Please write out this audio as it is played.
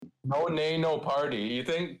no name, no party. You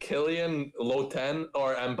think Kylian Loten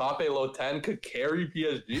or Mbappe Loten could carry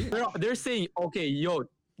PSG? They're saying, okay, yo,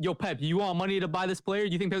 Pep, you want money to buy this player?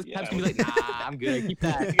 You think Pep's gonna be like, nah, I'm good. Keep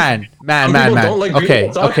that. Man. Don't like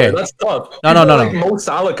Okay. soccer. That's tough. No. People like Mo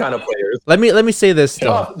Salah kind of players. Let me say this though.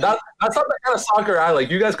 Tough. That's not the kind of soccer I like.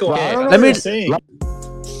 You guys go. I don't know Let what me- you're saying.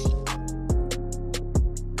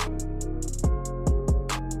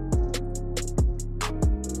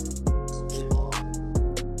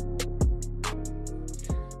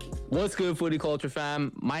 What's good, footy culture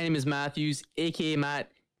fam? My name is Matthews, aka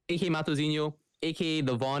Matt, aka Matozinho, aka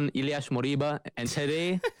the Von Ilias Moriba, and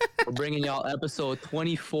today we're bringing y'all episode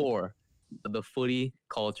 24 of the Footy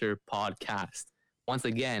Culture Podcast. Once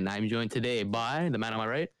again, I'm joined today by the man on my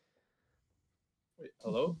right. Wait,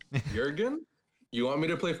 hello, Jurgen. You want me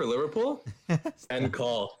to play for Liverpool? And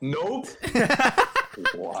call. Nope.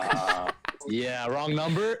 Wow. Yeah, wrong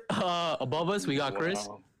number. Above us, we got Chris.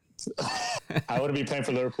 Wow. I wouldn't be playing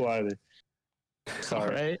for Liverpool either. All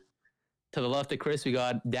Sorry. right. To the left of Chris, we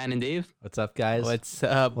got Dan and Dave. What's up, guys? What's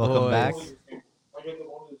up, Welcome boys? back.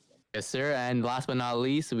 Yes, sir. And last but not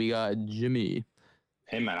least, we got Jimmy.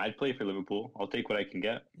 Hey man, I'd play for Liverpool. I'll take what I can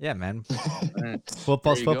get. Yeah, man. There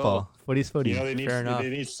Football's you go. football. Footy's footy. You know they Fair enough.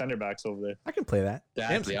 need center backs over there. I can play that.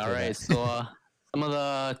 Exactly. James All can play right. that. So some of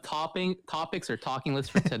the topics or talking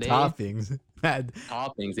list for today. Toppings. Man,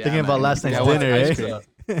 Toppings. Yeah, thinking about man. last night's Yeah, what's dinner, ice eh?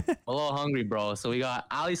 cream? I'm a little hungry, bro. So we got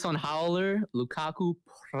Alisson Howler, Lukaku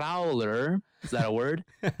Prowler. Is that a word?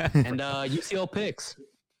 And UCL picks.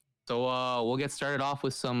 So we'll get started off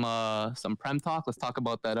with some Prem talk. Let's talk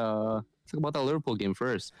about that. Let's talk about that Liverpool game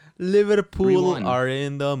first. Liverpool 3-1. are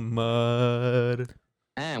in the mud.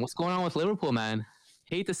 Man, what's going on with Liverpool, man?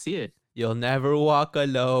 Hate to see it. You'll never walk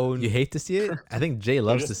alone. You hate to see it? I think Jay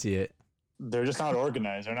loves to just- see it. They're just not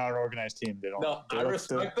organized. They're not an organized team. They don't. No, they I don't-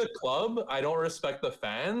 respect the club. I don't respect the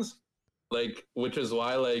fans. Like, which is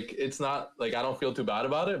why, like, it's not like I don't feel too bad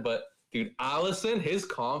about it. But dude, Allison, his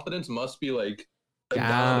confidence must be like down on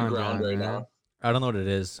Down, the ground down, right man. now. I don't know what it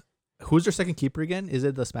is. Who's their second keeper again? Is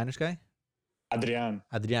it the Spanish guy? Adrian.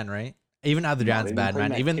 Adrian, right? Even No, Adrian's they've been bad, playing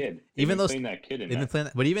man. that Even kid. They've even been those playing that kid in they've been that. playing,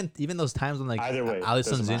 but even those times when like Either way,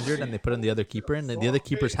 Alisson's doesn't matter. injured and they put in the other keeper, and the other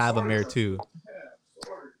keepers have a mare too.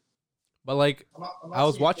 But like, I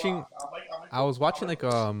was watching like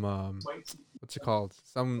what's it called?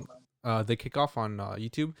 Some they kick off on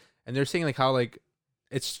YouTube, and they're saying like how like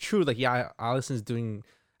it's true, like yeah, Alisson's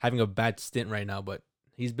having a bad stint right now, but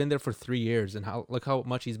he's been there for 3 years, and look how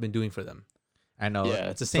much he's been doing for them I know. Yeah,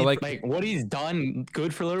 It's the so, same. like, Like what he's done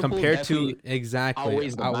good for Liverpool compared to definitely- exactly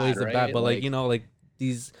outweighs the bad, the right? bad. But like Like- you know, like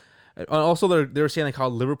these. Also, they were saying like how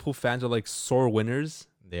Liverpool fans are like sore winners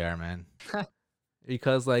they are, man.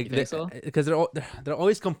 because like You think so? because they're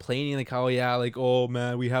always complaining like how yeah like oh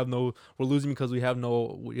man we're losing because we have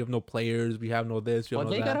no players, we have no this, we have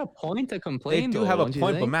Well, no they that. got a point to They complain. do though, have a don't you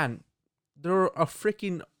point, but think? man, they're a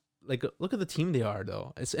freaking like look at the team they are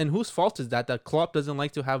though. And whose fault is that? That Klopp doesn't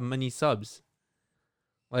like to have many subs.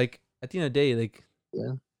 Like at the end of the day, like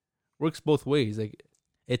Yeah. works both ways. Like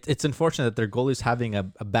It's unfortunate that their goalie's having a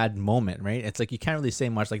bad moment, right? It's like you can't really say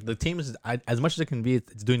much. Like the team is as much as it can be,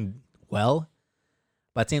 it's doing well,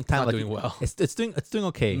 but at the same time, not like doing well. it's doing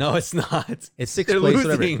okay. No, it's not. It's sixth They're place,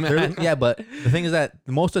 losing, whatever. man. Yeah, but the thing is that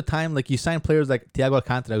most of the time, like you sign players like Thiago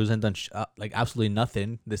Alcantara, who's done like absolutely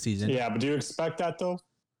nothing this season, Yeah, but do you expect that though?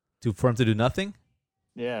 for him to do nothing.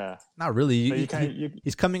 Yeah. Not really. So you can't. You,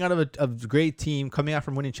 He's coming out of a great team, coming out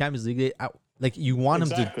from winning Champions League. Like you want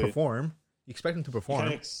him Exactly. to perform. You expect him to you perform.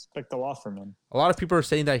 can't expect a lot from him. A lot of people are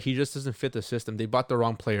saying that he just doesn't fit the system. They bought the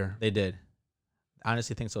wrong player. They did. I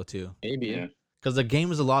honestly think so too. Maybe. Yeah. Because the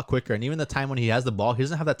game is a lot quicker, and even the time when he has the ball, he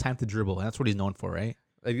doesn't have that time to dribble, and that's what he's known for, right?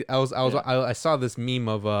 Like I saw this meme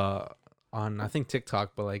of on I think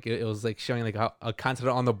TikTok, but like it was like showing like how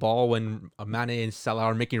Alcantara on the ball when Mane and Salah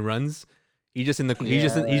are making runs. He's just in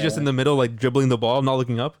the middle like dribbling the ball, not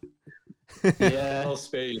looking up. Yeah. No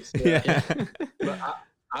space. Yeah. But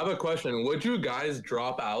I have a question. Would you guys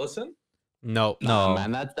drop Allison? No. No.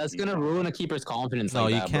 Man, that's gonna ruin a keeper's confidence. No,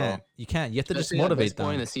 like you that, can't. Bro. You can't. You have to just Especially at this motivate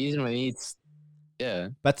point in them. the season when he's, yeah.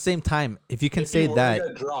 But at the same time, if you can If say he were to that,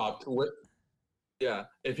 get dropped,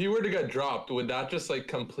 if he were to get dropped, would that just like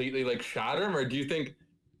completely like shatter him, or do you think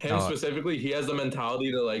him No. specifically, he has the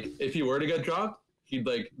mentality to like, if he were to get dropped, he'd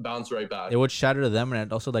like bounce right back? it would shatter them, and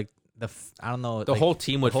it also like I don't know, The like, whole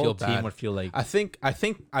team would the whole feel team bad. would feel like I think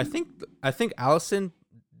Allison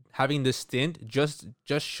having this stint just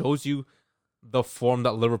shows you the form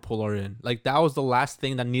that Liverpool are in. Like that was the last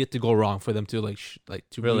thing that needed to go wrong for them to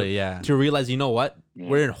to really, yeah. to realize, you know what, Yeah.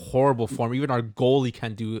 we're in horrible form. Even our goalie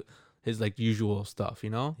can't do his like usual stuff. You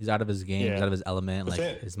know. He's out of his game. He's Yeah. out of his element. But Like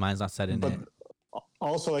then- his mind's not set in But it.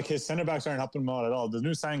 also, like his center backs aren't helping him out at all. The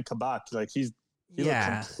new signing Kabak, like he looked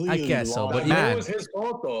Yeah, I completely guess so, lost. but You know, man. it was his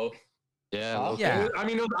fault though. Yeah. Huh? okay. Yeah. I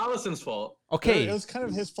mean, it was Allison's fault. Okay. It was kind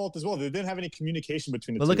of his fault as well. They didn't have any communication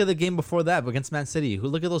between the But two. look at the game before that against Man City. Who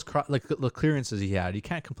look at those like the clearances he had. You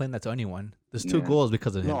can't complain that to anyone. There's 2 Yeah. goals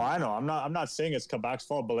because of him. No, I know. I'm not saying it's Kabak's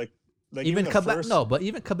fault, but like even the Kabak, first- no, but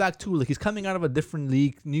even Kabak too. Like he's coming out of a different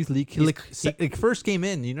league, new league. He, like first game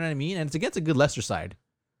in, you know what I mean? And it's against a good Leicester side.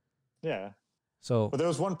 Yeah. So But there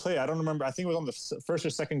was one play, I don't remember. I think it was on the first or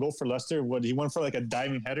second goal for Leicester. What he went for like a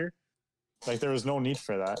diving header. Like there was no need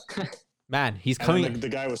for that. Man, he's And then coming. the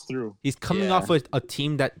guy was through. He's coming Yeah. off a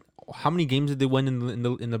team that. How many games did they win in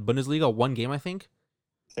the Bundesliga? 1 game, I think.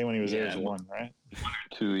 I think when he was there, it Yeah. was one, right?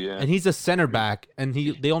 2, yeah. And he's a center back, and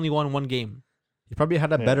they only won 1 game. he probably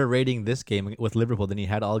had a Yeah. better rating this game with Liverpool than he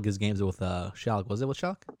had all his games with Schalke. Was it with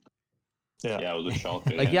Schalke? Yeah. Yeah, it was a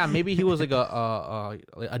Schalke. Like, yeah, maybe he was like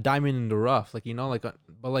a diamond in the rough, like, you know, like,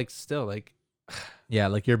 but like still, like, Yeah,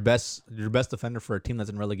 like your best defender for a team that's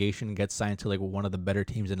in relegation gets signed to like one of the better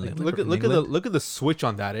teams in like, England. look at the switch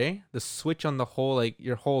on that, eh? The switch on the whole, like,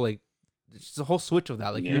 your whole, like, just the whole switch of that,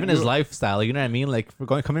 like, Yeah. even his lifestyle. Like, you know what I mean? Like for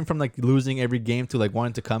coming from like losing every game to like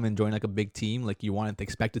wanting to come and join like a big team. Like you wanted to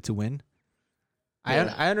expect it to win. I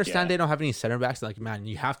understand Yeah. they don't have any center backs. Like, man,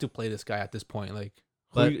 you have to play this guy at this point. Like,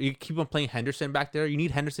 But- you keep on playing Henderson back there. You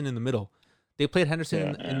need Henderson in the middle. They played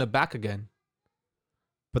Henderson Yeah. in the back again.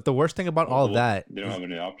 But the worst thing about all of that, They don't is- have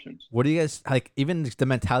any options. what do you guys like? Even the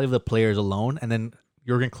mentality of the players alone, and then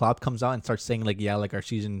Jurgen Klopp comes out and starts saying like, "Yeah, like our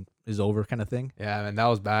season is over," kind of thing. Yeah, man, that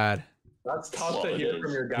was bad. That's tough Well, to it hear is.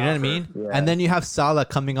 from your guy. You know what I mean? And then you have Salah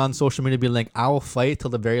coming on social media being like, "I will fight till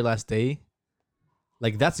the very last day."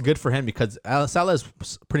 Like that's good for him because Salah is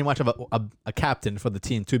pretty much of a captain for the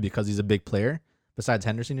team too because he's a big player. Besides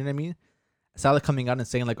Henderson, you know what I mean? Salah coming out and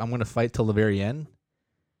saying like, "I'm gonna fight till the very end,"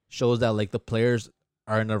 shows that like the players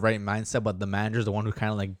are in the right mindset, but the manager's the one who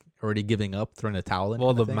kind of like already giving up, throwing the towel in. Well,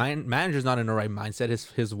 kinda the thing. manager's not in the right mindset.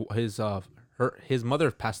 His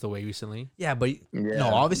mother passed away recently. Yeah, but Yeah.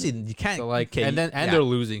 no, obviously you can't. So like, okay, and yeah. they're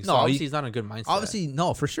losing. So No, obviously you- he's not in a good mindset. Obviously,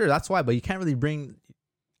 no, for sure. That's why. But you can't really bring.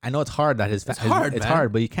 I know it's hard that It's hard, It's man.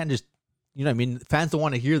 hard, but you can't just. You know what I mean? Fans don't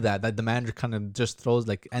want to hear that the manager kind of just throws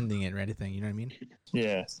like ending it or anything. You know what I mean?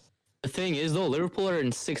 Yeah. The thing is, though, Liverpool are in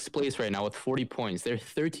 6th place right now with 40 points. They're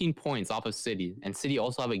 13 points off of City, and City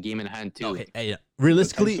also have a game in hand too. Okay, hey,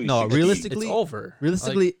 realistically, Potentially no. 16. Realistically, it's over.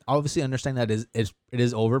 realistically, obviously, understand that it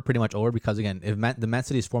is over, pretty much over. Because again, if the Man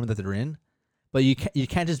City's form that they're in, but you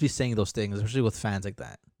can't just be saying those things, especially with fans like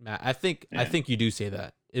that. Man, I think Yeah. you do say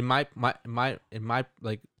that. In my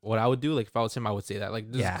like what I would do, like if I was him, I would say that. Like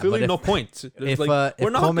there's Yeah, clearly but no point. If like,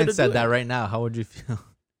 if Coleman said that right now, how would you feel?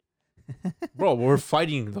 bro, we're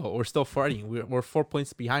fighting though. We're still fighting. We're 4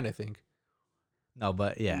 points behind, I think. No,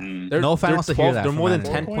 but yeah, Mm, No fan wants to hear that They're from more than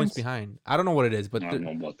manager. 10 4 points points? behind. I don't know what it is, but I don't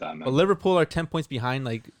know about that, man. but Liverpool are 10 points behind.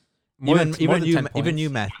 Like more even than, more than 10 even you,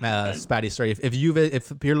 points. Spatty. Sorry, if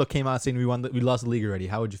Pirlo came out saying we lost the league already,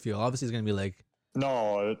 how would you feel? Obviously, it's gonna be like,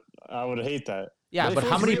 No, I would hate that. Yeah, If but it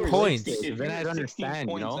how was many realistic, points? if Then you're I'd 16 understand,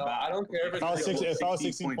 you points know? back. I don't care if If I was it's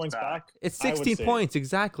 16 points back, It's I would 16 say- points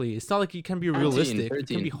exactly. It's not like you can be 13, realistic. You can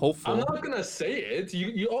 13. be hopeful. I'm not gonna say it.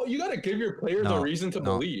 You gotta give your players no, a reason to no,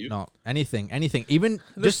 believe. no, anything. Even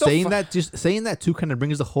They're just still saying fu- that, just saying that too, kind of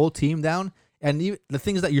brings the whole team down. And even, the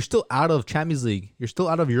thing is that you're still out of Champions League, you're still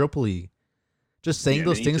out of Europa League. Just saying Yeah,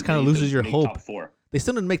 those they need things to- kind of they need to loses your make hope. top 4. They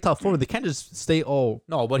still didn't make top 4. They can't just stay, oh,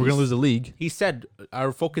 No, but we're gonna he's- lose the league. He said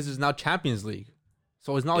our focus is now Champions League.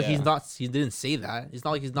 So it's not like Yeah. he didn't say that. It's not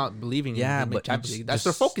like he's not believing Yeah, in but Champions you League. That's their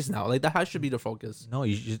just- focus now. Like that should be their focus. No,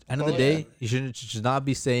 you should, end of Well, the day, yeah. you should not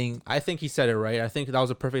be saying I think he said it right. I think that was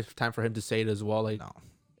a perfect time for him to say it as well. Like no.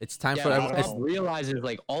 it's time Yeah, for but everyone. I It's, don't know. realizes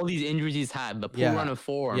like all these injuries he's had, the poor Yeah, run of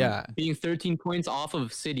form, yeah. being 13 points off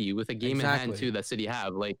of City with a game in hand Exactly. too that City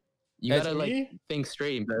have. Like you That's gotta like me? think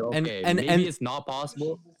straight. And be like, And- okay, and- maybe and- it's not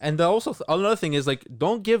possible. and also another thing is like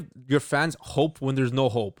don't give your fans hope when there's no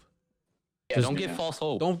hope. Yeah, Just- don't give false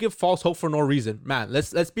hope. Don't give false hope for no reason, man.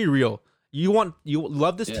 Let's be real. You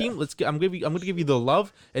love this Yeah. team. I'm gonna give you the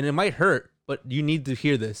love, and it might hurt, but you need to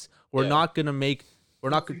hear this. We're Yeah. not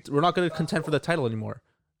gonna contend for the title anymore.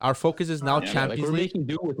 Our focus is now Yeah, like, Champions we're League. making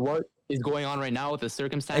do with what is going on right now with the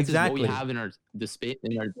circumstances, Exactly. what we have in our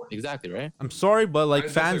exactly right. I'm sorry, but like I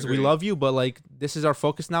fans, we disagree. love you, but like this is our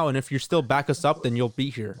focus now, and if you're still back us up, then you'll be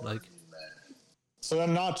here. Like So they're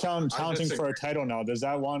not challenging for disagree. a title now. Does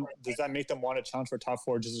that make them want to challenge for top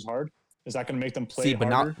 4 just as hard? Is that going to make them play see,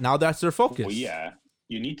 but harder? now that's their focus. Well, yeah,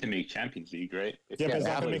 you need to make Champions League, right? If Yeah, you but is that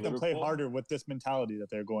have, going to like, make them play Liverpool- harder with this mentality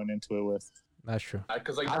that they're going into it with? That's true.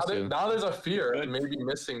 Because like Has to. now there's a fear of maybe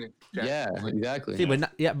missing. Yeah, exactly. See,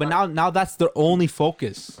 but now that's their only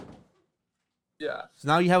focus. Yeah. So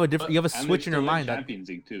now you have a And switch in they're your still mind. That, Champions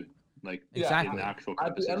League too. Like Exactly. in actual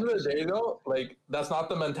At the end of the day, though, like that's not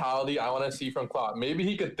the mentality I want to see from Klopp. Maybe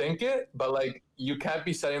he could think it, but like you can't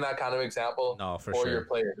be setting that kind of example No, for for your sure.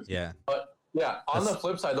 players. Yeah. But yeah, on the That's-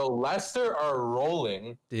 flip side, though, Leicester are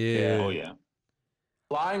rolling, dude. Oh yeah.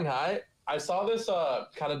 flying high. I saw this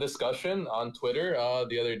kind of discussion on Twitter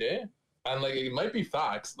the other day, and like it might be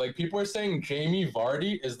facts. Like people are saying Jamie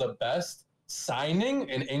Vardy is the best signing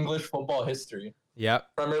in English football history. Yep.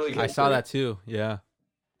 Premier League. I saw history. that too. Yeah.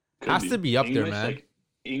 Could Has to be up there, man.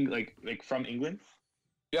 Like from England.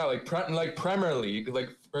 Yeah, like Premier League, like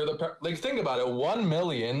for the like think about it, 1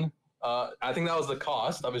 million. I think that was the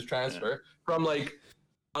cost of his transfer from like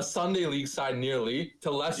a Sunday League side nearly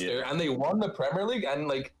to Leicester, and they won the Premier League, and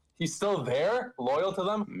like he's still there, loyal to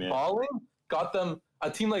them, Yeah. balling, got them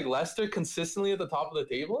a team like Leicester consistently at the top of the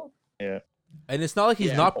table. And it's not like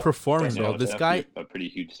he's Yeah. not performing, Yeah, bro. it's This guy, definitely a pretty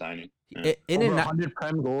huge signing. in Over and out. 100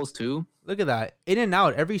 Prem goals too. Look at that. In and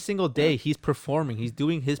out every single day. He's performing. He's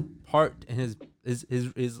doing his part, and his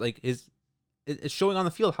it's showing on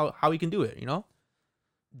the field how he can do it. You know.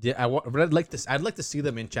 Yeah, but I'd like to see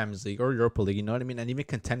them in Champions League or Europa League. You know what I mean? And even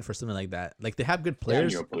contend for something like that. Like they have good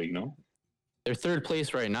players, Europa League, no? They're third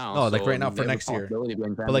place right now. No, like so right now for they have a next year. possibility of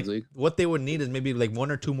being but Champions like League. what they would need is maybe like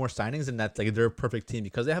 1 or 2 more signings, and that's like they're a perfect team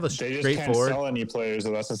because they have a They just can't straightforward. sell any players,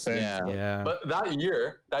 so that's the thing. Yeah. Yeah. But that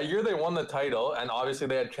year they won the title, and obviously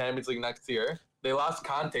they had Champions League next year. They lost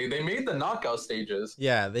Conte. They made the knockout stages.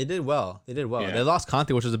 Yeah, they did well. They did well. Yeah. They lost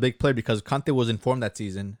Conte, which was a big player because Conte was in form that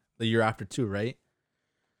season, the year after too, right?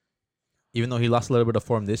 Even though he lost a little bit of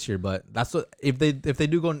form this year, but that's what if they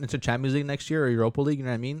do go into Champions League next year or Europa League, you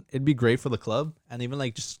know what I mean? It'd be great for the club and even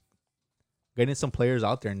like just getting some players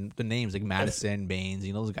out there and the names like Madison, Baines,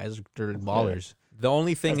 you know, those guys are ballers. The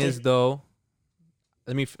only thing I is think- though,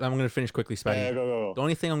 I'm gonna finish quickly, Spatty. Yeah, go. The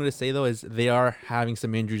only thing I'm gonna say though is they are having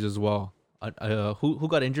some injuries as well. Who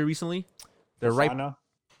got injured recently? They're right. Fofana.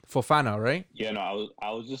 Fofana, right? Yeah, no,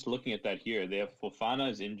 I was just looking at that here. They have Fofana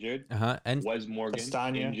is injured, And Wes Morgan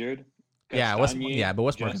Castagna. injured. Yeah, Castagna, but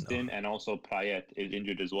Wes Morgan, Justin, and also Payet is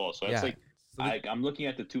injured as well. So that's Yeah. like So they- I'm looking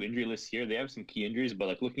at the 2 injury lists here. They have some key injuries, but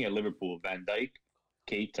like looking at Liverpool, Van Dijk,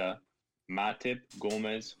 Keita, Matip,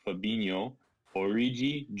 Gomez, Fabinho,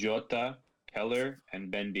 Origi, Jota, Keller, and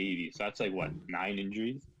Ben Davies. So that's like what 9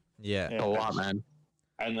 injuries, Yeah. Yeah. A lot, man.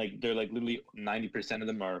 and like they're like literally 90% of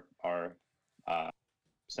them are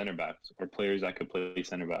center backs or players that could play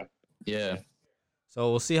center back. Yeah. So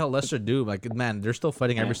we'll see how Leicester do. Like, man, they're still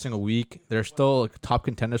fighting Yeah. every single week. They're still like, top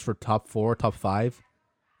contenders for top 4, top 5.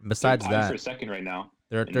 And besides They're tied that, for second right now.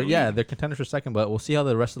 they're in the yeah, league. they're contenders for second. But we'll see how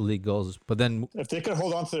the rest of the league goes. But then, If they could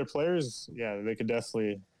hold on to their players, yeah, they could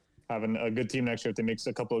definitely have a good team next year if they make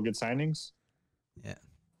a couple of good signings. Yeah,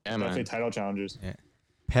 Definitely man. title challengers.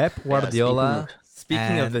 Pep Guardiola,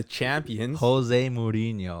 speaking of and the champions, Jose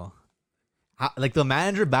Mourinho, like the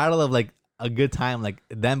manager battle of like a good time. Like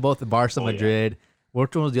them both Barca, Oh, yeah. Madrid.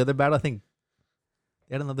 Which one was the other battle? I think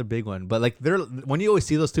they had another big one. But like they're when you always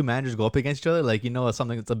see those two managers go up against each other, like you know it's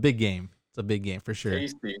something. It's a big game. It's a big game for sure.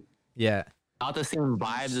 Tasty. Yeah, Not the same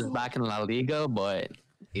vibes as back in La Liga, but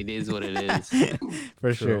it is what it is.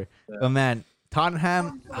 for True. sure. But man,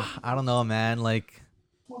 Tottenham, I don't know, man. Like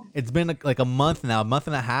it's been like a month now, a month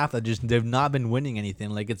and a half that just they've not been winning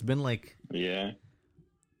anything. Like it's been like Yeah.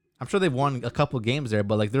 I'm sure they've won a couple games there,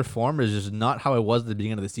 but like their form is just not how it was at the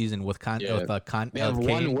beginning of the season with Yeah. They have one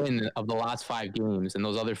Kane. win of the last 5 games, and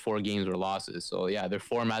those other 4 games were losses. So yeah, their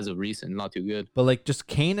form as of recent not too good. But like just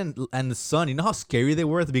Kane and the Son, you know how scary they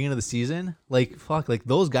were at the beginning of the season? Like fuck, like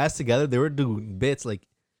those guys together, they were doing bits. Like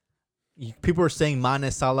people were saying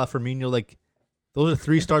Mane, Salah, Firmino, like those are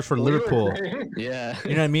 3 stars for Liverpool. Yeah.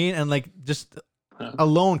 You know what I mean? And like just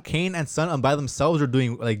alone, Kane and Son by themselves are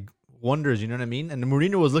doing like wonders. You know what I mean? And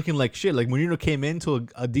Mourinho was looking like shit. Like Mourinho came into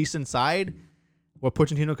a decent side, what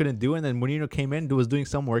Pochettino couldn't do, and then Mourinho came in, was doing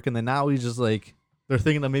some work, and then now he's just like they're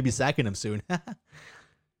thinking of maybe sacking him soon.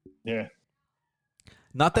 Yeah.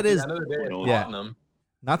 Not that At his the end of the day, it's Yeah. Tottenham.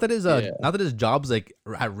 not that his Yeah. not that his job's like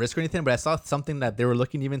at risk or anything, but I saw something that they were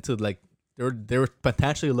looking even to like they were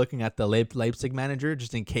potentially looking at the Leipzig manager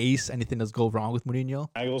just in case anything does go wrong with Mourinho.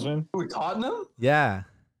 Nagelsmann. Who, Tottenham? Yeah.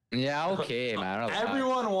 Yeah, okay, man. Relax.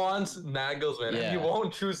 Everyone wants Nagelsmann, and he Yeah.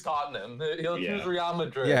 won't choose Tottenham. He'll Yeah. choose Real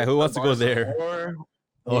Madrid. Yeah, who wants to go Barca. there? Or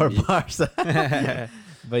Or maybe. Barca.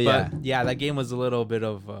 But yeah. But yeah, that game was a little bit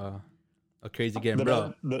of a crazy game, The,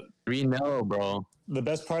 bro. the, 3-0, bro. the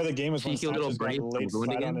best part of the game was when Cheeky little Sanchez got break from laid flat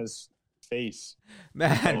Gundogan. on his face.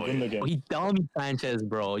 Man, Oh, Gundogan. He dummy Sanchez,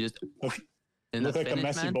 bro. Just in Looked the like a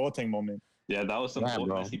finish, Messi man. Boateng moment. Yeah, that was some Yeah,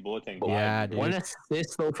 bro. Messi Boateng. Yeah, vibe. dude. One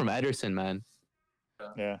assist though from Ederson, man.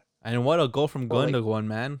 Yeah. And what a goal from Well, like- Gundogan,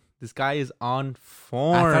 man. This guy is on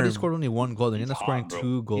form. I thought he scored only one goal. Then he He's ended up scoring hot, bro.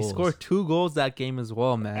 2 He goals. scored 2 goals that game as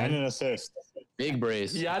well, And man. an assist. Big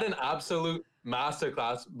brace. He had an absolute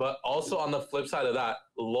masterclass, but also on the flip side of that,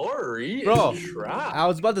 Laurie Bro, is trash. I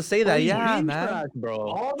was about to say that. What do you Yeah, mean man. trash, bro.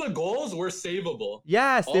 All the goals were savable.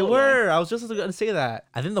 Yes, they All of were. I was just going to say that.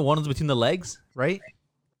 I think the one was between the legs, right?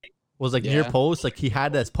 Was like near Yeah. post. Like he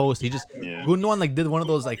had this post. He just Yeah. Gundogan like did one of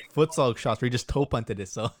those like futsal shots where he just toe punted it.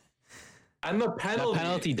 So And the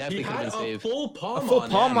penalty definitely he could've had been a saved. full palm A full on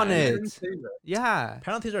palm it, on man. He it. couldn't save it. Yeah.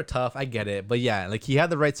 penalties are tough. I get it, but yeah, like he had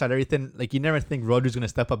the right side. Everything. Like you never think Rodri's gonna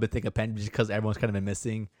step up and take a pen just because everyone's kind of been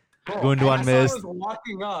missing. Bro, Gundogan as I missed. was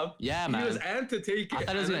walking up. Yeah, he man. was amped to take it. I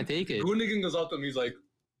thought he was and gonna take it. Gundogan goes up to him. He's like,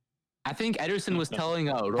 I think Ederson was telling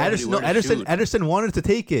Rodri Ederson, no, where to shoot. Ederson wanted to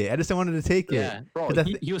take it. Ederson wanted to take it. Yeah, bro. 'Cause I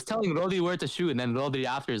He, thi- he was telling Rodri where to shoot, and then Rodri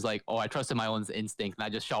after is like, "Oh, I trusted my own instinct, and I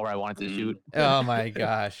just shot where I wanted to shoot." Oh, my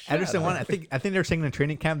gosh. Ederson wanted. I think they were saying in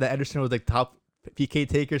training camp that Ederson was like top PK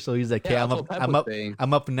taker. So he's like, Yeah, "Okay, that's what Pep was saying.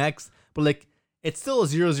 I'm up next." But like, it's still a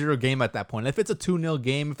 0-0 game at that point. If it's a 2-0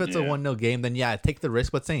 game, if it's a Yeah. 1-0 game, then yeah, take the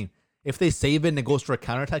risk. But same, if they save it and it goes for a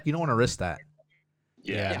counterattack, you don't want to risk that.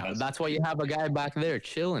 Yeah, that's why you have a guy back there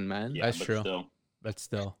chilling, man. yeah, That's but true. Still. But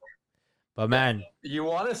still. But, man. you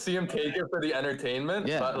want to see him take it for the entertainment,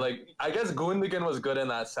 Yeah. but like I guess Gundogan was good in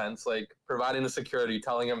that sense, like providing the security,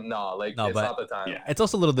 telling him no, like No, it's but- not the time. Yeah. It's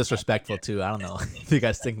also a little disrespectful too. I don't know if you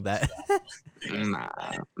guys think that.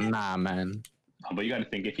 Nah, man. But you got to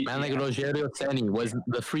think if he. Man like Rogerio Ceni was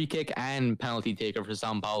the free kick and penalty taker for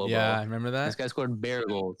São Paulo. Yeah, bro. remember This that? guy scored bare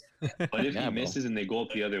goals. But if Yeah, he bro. misses and they go up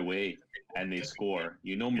the other way and they score,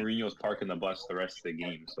 you know Mourinho's parking the bus the rest of the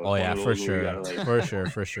game. So it's Oh one yeah, of for those where you sure, gotta,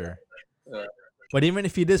 like, for sure. Yeah. But even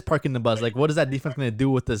if he is parking the bus, like what is that defense going to do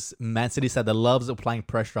with this Man City side that loves applying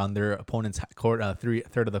pressure on their opponent's court,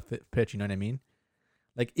 third of the pitch? You know what I mean?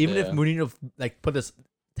 Like even if Yeah. Mourinho like put this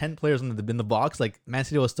 10 players in the box, like Man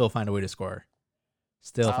City will still find a way to score.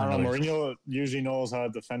 Still I find don't a know. way. Mourinho usually knows how to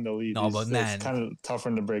defend the lead. No, but man, it's kind of tougher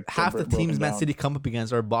to break. Half the broken teams Man down. City come up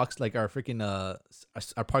against are box like are freaking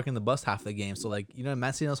are parking the bus half the game. So like you know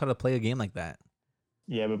Man City knows how to play a game like that.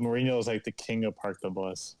 Yeah, but Mourinho is like the king of park the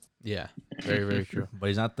bus. Yeah. Very, very true. But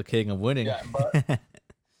he's not the king of winning. Yeah, but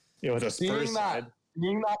Yeah, with a Spurs seeing side.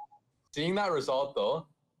 that, seeing that result though,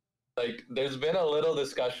 like there's been a little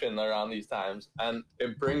discussion around these times, and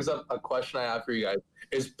it brings up a question I have for you guys: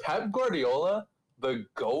 is Pep Guardiola the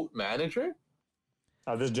GOAT manager?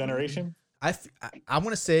 Of this generation I want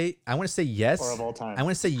to say yes. or of all time? I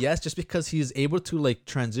want to say yes, just because he's able to like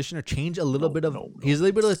transition or change a little No, bit of. no, no. He's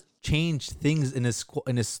able to change things in his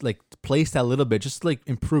like play style a little bit, just to, like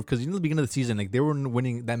improve. Because in the beginning of the season, like they weren't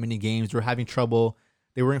winning that many games, they were having trouble.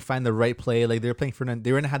 They weren't finding the right play. Like they were playing for,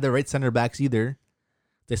 they weren't had the right center backs either.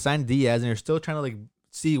 They signed Diaz, and they're still trying to like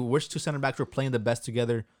see which two center backs were playing the best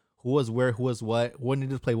together. Who was where? Who was what? What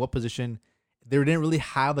needed to play what position? They didn't really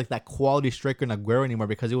have like that quality striker in Aguero anymore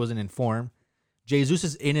because he wasn't in form. Jesus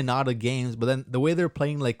is in and out of games, but then the way they're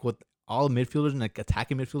playing like with all midfielders and like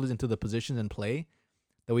attacking midfielders into the positions and play,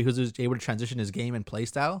 the way he was able to transition his game and play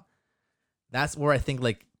style, that's where I think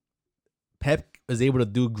like Pep is able to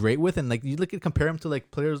do great with. And like you look at compare him to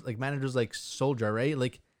like players like managers like Solskjaer, right?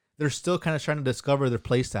 Like they're still kind of trying to discover their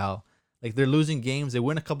play style. Like they're losing games, they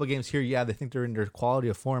win a couple games here, yeah, they think they're in their quality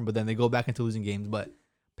of form, but then they go back into losing games. But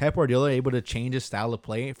Pep Guardiola able to change his style of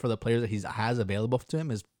play for the players that he has available to him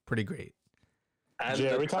is pretty great. And Jay,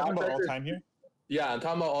 are the we talking about track all record- time here? Yeah, I'm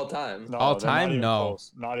talking about all time. No, All they're not time? even No.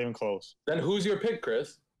 close. Not even close. Then who's your pick,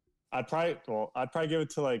 Chris? I'd probably give it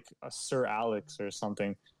to like a Sir Alex or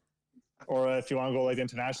something. Or if you want to go like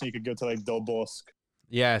international, you could go to like Del Bosque.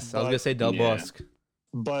 Yes, I was But- gonna say Del Yeah. Bosque.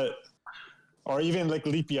 But or even like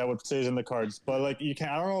Lippi, I would say is in the cards. But like you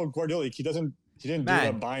can't. I don't know Guardiola. He didn't do it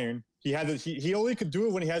Man. at Bayern. He only could do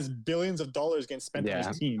it when he has billions of dollars getting spent on Yeah,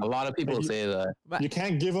 his team. a lot of people Like, say that. You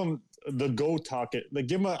can't give him the go talk. Like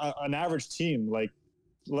give him an average team. Like,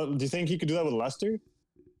 do you think he could do that with Leicester?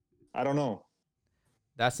 I don't know.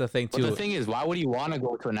 That's the thing But too. the thing is, why would you want to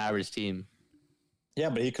go to an average team? Yeah,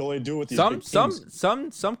 but he could only do it with these some big some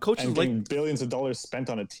teams some coaches and like getting billions of dollars spent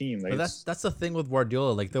on a team. Like But that's the thing with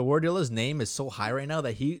Guardiola. Like the Guardiola's name is so high right now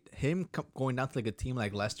that going down to like a team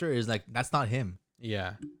like Leicester is like that's not him.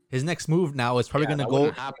 yeah. His next move now is probably Yeah, gonna that go.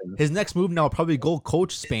 wouldn't happen. His next move now will probably go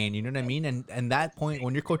coach Spain. You know what I mean? And that point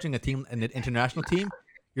when you're coaching a team, an international team,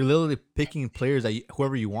 you're literally picking players that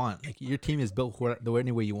whoever you want. Like your team is built the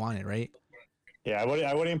any way you want it, right? yeah, I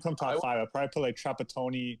wouldn't even put him top five. I'd probably put like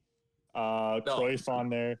Trapattoni, Cruyff on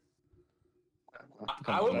there.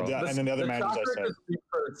 I would, Yeah, and then the other managers track I said. record speaks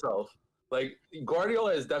for itself. Like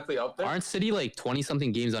Guardiola is definitely up there. Aren't City like 20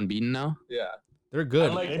 something games unbeaten now? Yeah, They're good.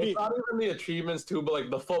 and like Maybe- it's not even the achievements too, but like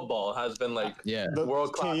the football has been like Yeah.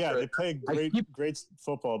 world class. Yeah, for they play great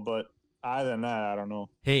football, but other than that, I don't know.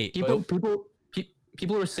 Hey,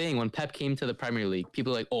 People were saying when Pep came to the Premier League,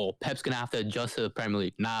 people were like, "Oh, Pep's gonna have to adjust to the Premier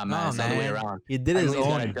League." Nah, man, no, it's the other way man. around. He did his Premier League's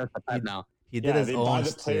gotta own. adjust to Pep now. He did Yeah, his they own. buy the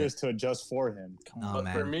shit. players to adjust for him. Come on. No,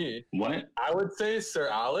 But for man. me, What? I would say Sir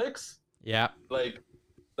Alex, Yeah. like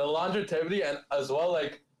the longevity and as well,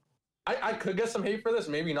 like I could get some hate for this,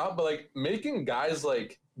 maybe not, but like making guys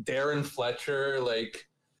like Darren Fletcher, like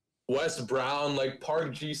Wes Brown, like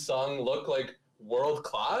Park Ji Sung look like world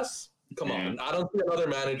class. Come on, I don't see another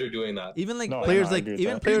manager doing that. Even like No, players I like agree with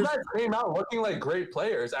even that. These players. guys came out looking like great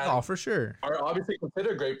players and Oh, for sure. are obviously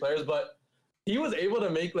considered great players, but he was able to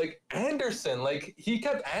make like Anderson, like he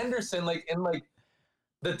kept Anderson like in like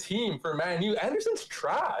the team for Man U. Anderson's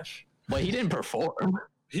trash. But he didn't perform.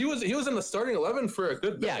 He was in the starting 11 for a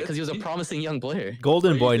good bit. Yeah, because he was a promising young player.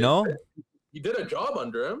 Golden boy, no. He did a job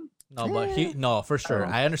under him. No, but no, for sure.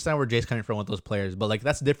 I understand where Jay's coming from with those players, but like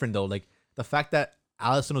that's different though. Like the fact that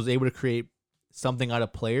Allison was able to create something out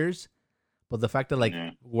of players, but the fact that like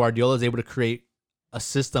Yeah. Guardiola is able to create a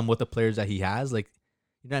system with the players that he has, like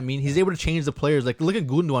you know what I mean? He's able to change the players. Like look at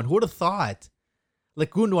Gundogan. Who would have thought?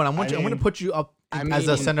 Like Gundogan, I'm going to put you up as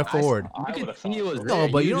a center forward. I You would've could see he was thought so. there.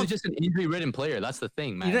 No, but he you was don't- just an injury-ridden player. That's the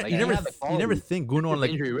thing, man. You, Like, he never, had the you never quality. think Gundogan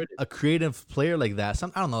like Injury-ridden. a creative player like that.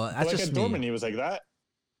 Some I don't know. That's But like just at me. Dortmund, he was like that.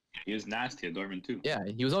 He was nasty at Dortmund too. Yeah,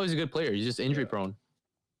 he was always a good player. He's just injury-prone.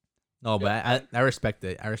 No, but I respect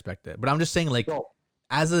it. I respect it. But I'm just saying, like,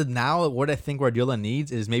 as of now, what I think Guardiola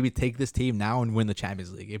needs is maybe take this team now and win the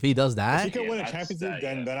Champions League. If he does If that, he can win a that's Champions that, League,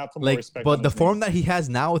 then yeah. I'll put more like, respect. but on the his form name. that he has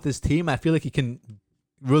now with his team, I feel like he can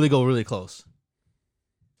really go really close.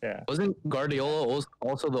 Yeah. Wasn't Guardiola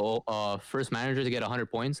also the first manager to get 100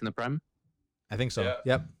 points in the Prem? I think so. Yeah.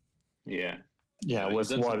 Yep. Yeah. Yeah, He's with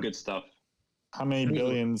done some what? good stuff. How many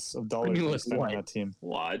billions of dollars mean he with spent what? on that team?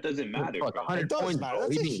 Wow, it doesn't matter, Fuck, bro. 100 It does points, matter. bro.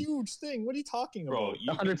 That's What a do you mean? huge thing. What are you talking Bro, about? you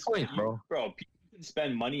 100 can points, bro. Bro, you can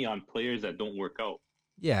spend money on players that don't work out.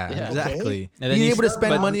 Yeah, Yeah. exactly. And then Being you able to s-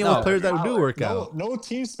 spend but money no. on players that do work No, out. no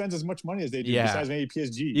team spends as much money as they do. Yeah. Besides maybe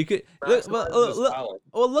PSG. You could look, Maximize his look, talent.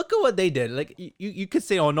 well, look at what they did. Like you could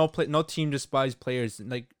say, oh, no team despises players.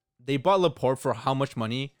 Like they bought Laporte for how much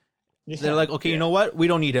money? Yeah. They're like, okay, you Yeah. know what? We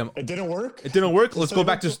don't need him. It didn't work. It didn't work. Let's So go they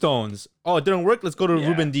back to went Stones. Oh, it didn't work. Let's go to Yeah.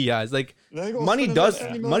 Ruben Diaz. Like Then they go money spend does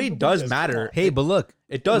 70 million money on does Diaz. matter. Come on. Hey, but look,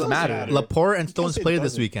 It does does matter. matter. Laporte and You can't Stones say it played this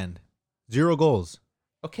doesn't. weekend. 0 goals.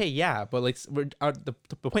 Okay, yeah, but like the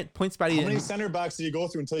points How many spotty. center backs did he go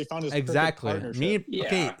through until he found his perfect Exactly. partnership? Me, Yeah.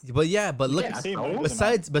 Okay, but look, Can't say, man, it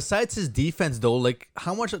doesn't besides his defense though, like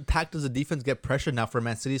how much attack does the defense get pressure now for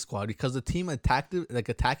Man City squad? Because the team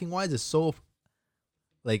attacking wise is so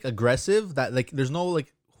like aggressive that like there's no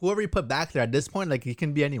like whoever you put back there at this point, like he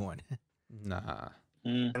can be anyone. nah. I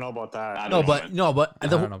don't know about that. I No, don't but know. I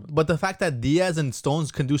don't know. but the fact that Diaz and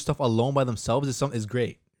Stones can do stuff alone by themselves is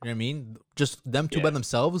great. You know what I mean? Just them two by Yeah.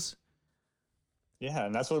 themselves. Yeah,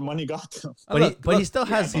 and that's what money got them. But he still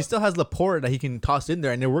has but- Laporte that he can toss in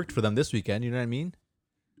there, and it worked for them this weekend. You know what I mean?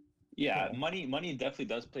 Yeah, money definitely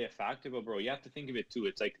does play a factor, but bro, you have to think of it too.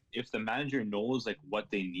 It's like if the manager knows like what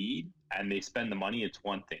they need and they spend the money, it's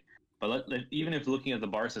one thing. But even if looking at the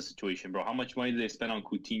Barca situation, bro, how much money did they spend on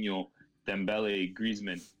Coutinho, Dembele,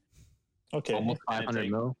 Griezmann? Okay. Almost And it's 500 like-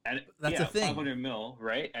 mil. And That's yeah, the thing. 500 mil,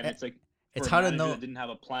 right? And it's like It's for a hard to manager know. that didn't have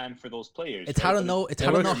a plan for those players. It's right? hard to But know. It's if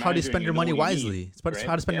hard to you're know a how to manager spend and your you money know what you wisely. need, It's about right?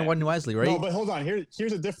 how to spend your Yeah. money wisely, right? No, but hold on. Here's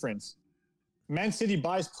the difference. Man City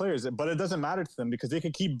buys players, but it doesn't matter to them because they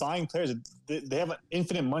can keep buying players. They have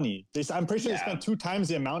infinite money. I'm pretty sure they Yeah. spent 2 times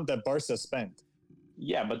the amount that Barca spent.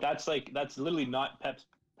 Yeah, but that's literally not Pep's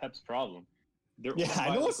problem. They're Yeah, owned I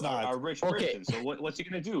by, know like, it's not. a rich Okay. person. So what's he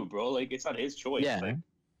gonna do, bro? Like it's not his choice. Yeah. Like,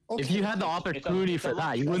 Okay. If you had the opportunity it's a for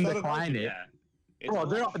that, you luxury. wouldn't That's not an decline it. yeah. It's Bro, a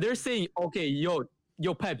luxury. they're saying, okay, yo,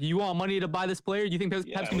 Pep, you want money to buy this player? You think Pep's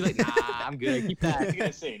Yeah. gonna be like, nah, I'm good. Keep that. He's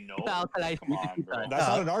gonna say no. Keep that outside. Come on, bro. That's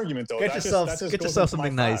not an argument, though. Get That yourself, just get goes yourself into my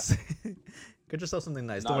something facts. nice. Get yourself something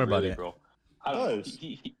nice. Not Don't worry really, about it. bro. I don't know. Does.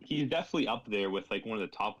 He's definitely up there with like one of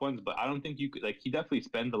the top ones, but I don't think you could like. He definitely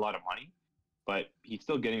spends a lot of money, but he's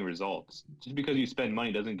still getting results. Just because you spend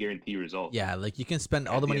money doesn't guarantee results. Yeah, like you can spend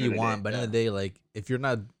all At the the money end you of the want, day, but at the end of the day, like if you're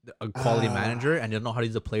not a quality manager and you don't know how to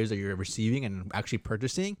use the players that you're receiving and actually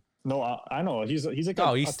purchasing, No, I know. He's like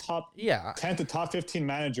Oh, a he's- top Yeah. 10 to top 15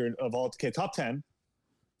 manager of all. Okay, top 10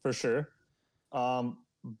 for sure.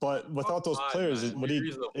 But without those Top five, players, man. what Be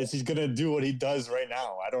reasonable. is he gonna do what he does right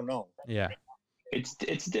now? I don't know. Yeah.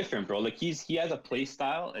 It's different, bro. Like he has a play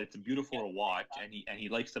style. It's beautiful to watch, and he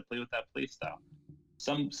likes to play with that play style.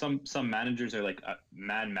 Some managers are like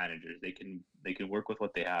man managers. They can work with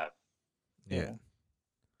what they have. Yeah.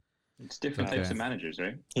 It's different Okay. types of managers,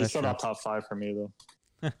 right? He's That's still true. not top 5 for me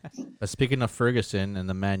though. But speaking of Ferguson and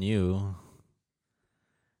the Man U,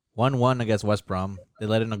 1-1 against West Brom. They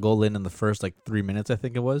let in a goal in the first like 3 minutes, I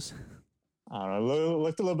think it was. I don't know. It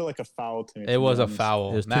looked a little bit like a foul to me. It was a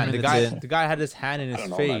foul. It was 2 Man, the minutes in. guy had his hand in I his don't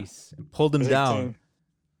know, man. face and pulled him down.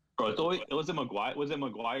 Bro, it was a Maguire. Was it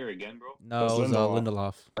Maguire again, bro? No, it was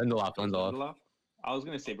Lindelof. Lindelof. Lindelof. I was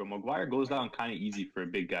gonna say, bro, Maguire goes down kind of easy for a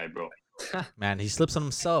big guy, bro. Man, he slips on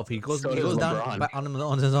himself. He goes So does down LeBron.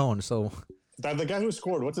 on his own. So The guy who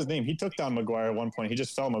scored, what's his name? He took down Maguire at one point. He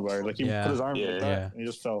just fell Maguire. Like he Yeah. put his arm Yeah, like that, yeah. and he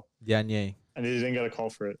just fell. Diagne. And he didn't get a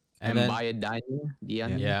call for it. And then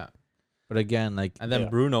Yeah. But again, like and then Yeah.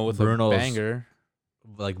 Bruno with Bruno's- a banger.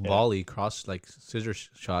 like Yeah. volley cross like scissor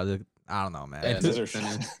shot. I don't know, man. Yeah, Scissor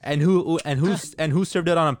finish. shot. And who served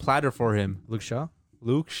it on a platter for him? Luke Shaw.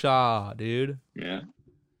 Luke Shaw, dude. Yeah.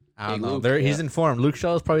 I don't Hey, know. Luke, There, he's yeah. informed. Luke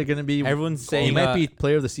Shaw is probably gonna be. Everyone's he saying might be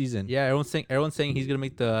player of the season. Yeah, everyone's saying he's gonna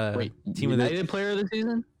make the Wait, team of the United player of the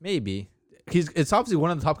season? Maybe. It's obviously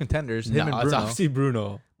one of the top contenders. Him and it's Bruno. obviously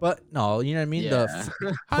Bruno. But no, you know what I mean. Yeah. The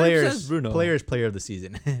 100% players, Bruno. players, player of the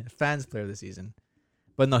season, fans, player of the season.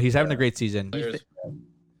 But no, he's having a great season. Players-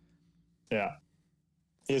 Yeah.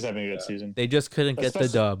 He is having a good season. They just couldn't get the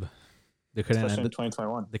Especially- dub. They couldn't. Especially in End,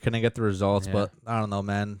 2021. they couldn't get the results. Yeah. But I don't know,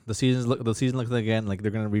 man. The season looks like again like they're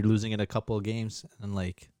gonna be losing in a couple of games, and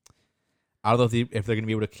like I don't know if they're gonna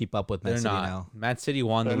be able to keep up with Man They're City not. now. Man City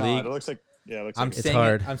won the They're league. not. It looks like it I'm looks It's saying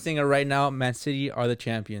hard. I'm saying it right now. Man City are the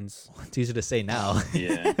champions. It's easy to say now.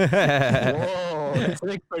 Yeah. Whoa,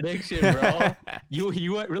 sick prediction, bro. You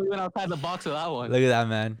really went outside the box with that one. Look at that,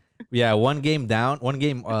 man. Yeah, one game down, one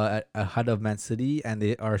game ahead of Man City, and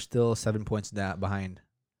they are still 7 points down behind.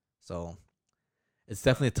 So it's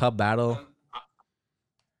definitely a tough battle.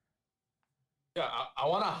 Yeah, I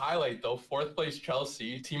want to highlight though, 4th place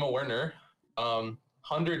Chelsea, Timo Werner,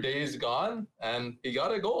 100 days gone, and he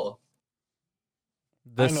got a goal.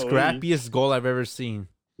 The I know, scrappiest goal I've ever seen.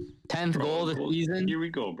 10th goal this season, Here we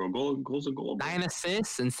go, bro. Goal's a goal. Bro. 9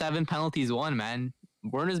 assists and 7 penalties won, man.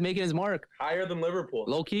 Werner's making his mark. Higher than Liverpool.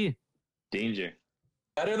 Low key. Danger.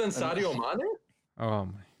 Better than Sadio Mane? Oh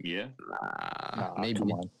my. Yeah. Nah, Maybe.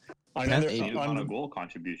 Come on. I Tenth- know Same they're- amount of goal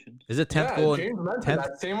contributions. Is it 10th Yeah, goal? James mentioned 10th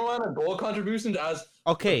that same amount of goal contributions as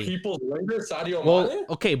Okay. people's winger, Sadio Well, Mane.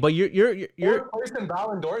 okay, but you're 4th place in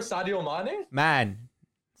Ballon d'Or, Sadio Mane. man.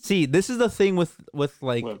 See, this is the thing with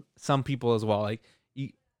like What? some people as well. Like,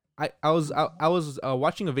 I was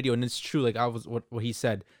watching a video and it's true. Like I was what he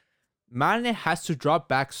said. Mane has to drop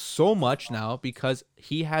back so much now because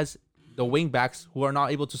he has the wing backs who are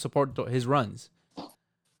not able to support his runs.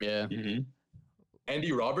 Yeah. Mm-hmm.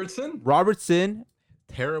 Andy Robertson. Robertson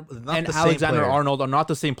Terrible. Not and the same Alexander player. Arnold are not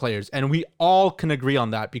the same players, and we all can agree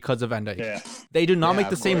on that because of Van Dijk. Yeah. They do not Yeah, make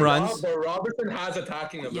the same but runs. But Robertson has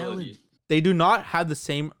attacking ability. They do not have the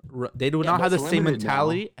same. They do not but have the it's same limited now.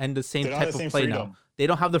 mentality and the same They don't have type the of same play now. freedom. They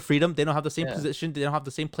don't have the freedom. They don't have the same Yeah. position. They don't have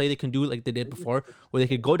the same play they can do like they did before, where they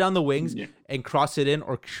could go down the wings Yeah. and cross it in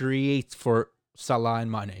or create for Salah and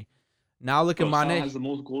Mane. Now look at Salah Mane. has the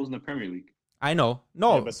most goals in the Premier League. I know.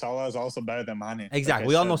 No, Yeah, but Salah is also better than Mane. exactly. Like I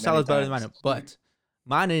We all said know many Salah's better than times. Mane,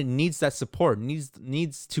 but Mane needs that support.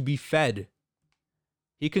 Needs to be fed.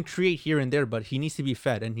 He can create here and there, but he needs to be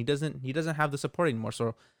fed, and he doesn't have the support anymore.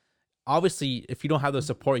 So obviously, if you don't have the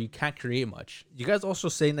support, you can't create much. You guys also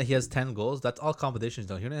saying that he has 10 goals? That's all competitions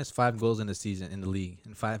though. He only has 5 goals in the season in the league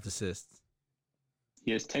and 5 assists.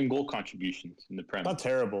 He has 10 goal contributions in the Prem. Not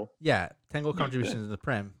terrible. Yeah, 10 goal contributions in the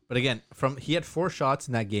Prem. But again, he had 4 shots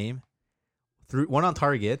in that game. 1 on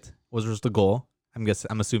target was just the goal.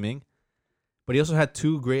 I'm assuming. But he also had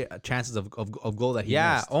 2 great chances of goal that he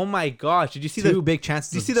missed. Oh my gosh! Did you see 2 big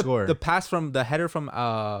chances Did you to see score. the pass from the header from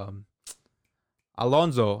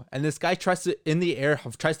Alonso? And this guy tries to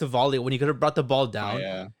volley it when he could have brought the ball down.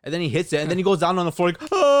 Yeah. And then he hits it, and then he goes down on the floor like,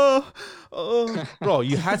 oh. Bro,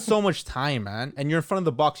 you had so much time, man, and you're in front of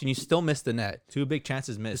the box and you still missed the net. 2 big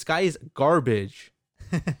chances This missed. guy is garbage.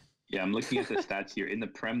 Yeah, I'm looking at the stats here. In the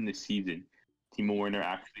Prem this season, Timo Werner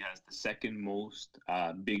actually has the second most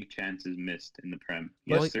big chances missed in the Prem.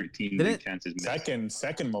 He Well, has 13 didn't- big chances missed.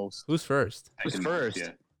 Second most. Who's first? Second first? most,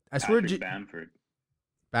 yeah. I swear Patrick Bamford.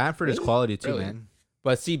 Bamford is Really? quality too, Really? man.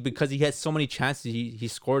 But see, because he has so many chances, he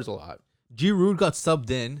scores a lot. Giroud got subbed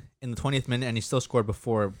in the 20th minute and he still scored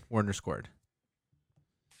before Werner scored.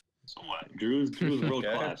 So what? Drew's world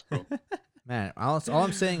Okay. class, bro. Man, all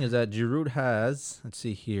I'm saying is that Giroud has, let's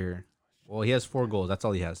see here. Well, he has 4 goals. That's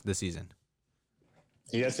all he has this season.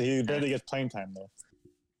 He barely gets playing time though.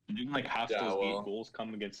 Didn't like half Yeah, those well. 8 goals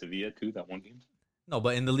come against Sevilla too? That one game. No,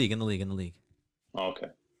 but in the league. Oh, okay.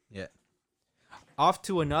 Off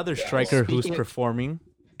to another Yeah, striker who's speaking of- performing.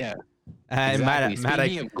 Yeah. And Exactly. Matt,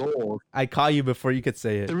 Speaking of goals, I call you before you could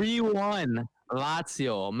say it. 3-1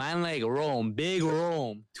 Lazio, man like Rome, big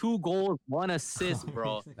Rome, 2 goals, 1 assist,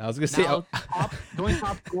 bro. I was gonna say. Now, joint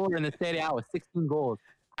top scorer in the Serie A with 16 goals.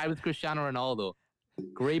 Tied with Cristiano Ronaldo.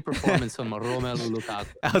 Great performance from Romelu Lukaku.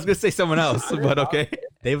 I was gonna say someone else, but okay.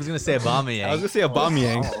 Dave was gonna say I was Aubameyang. gonna say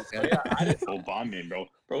Aubameyang. Oh, okay. Aubameyang, bro.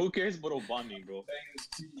 Bro, who cares about Aubameyang, bro?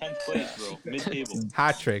 10th place, bro. Mid-table.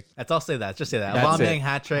 Hat trick. I'll say that. Just say that. That's Aubameyang it.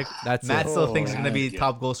 hat trick. That's Matt it. still thinks he's gonna be yeah.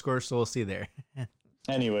 top goal scorer, so we'll see there.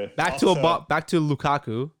 Anyway, Back to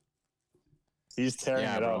Lukaku. He's tearing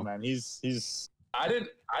Yeah, it bro. out, man. He's I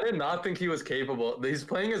did not think he was capable. He's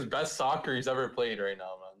playing his best soccer he's ever played right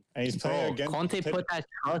now, man. and he's playing Bro, against Conte put that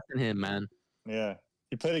trust in him, man. Yeah,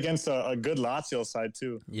 he played against a good Lazio side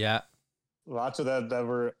too. Yeah. Lazio that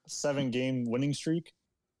were 7-game winning streak.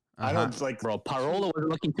 I Uh-huh. know, like Bro, Parola wasn't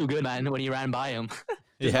looking too good, man, when he ran by him.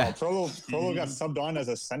 Yeah. Prolo got subbed on as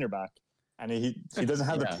a center back, and he doesn't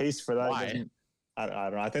have Yeah. the pace for that. He Why? doesn't- I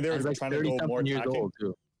don't know. I think they were He's like trying to go more 30-something years attacking. old,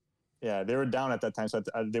 too. Yeah, they were down at that time, so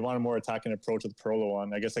they wanted more attacking approach with Prolo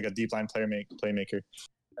on. I guess like a deep line playmaker.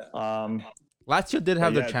 Lazio did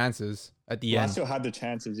have their yeah. chances at the end. Lazio had the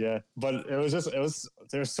chances, yeah, but it was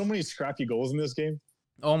there were so many scrappy goals in this game.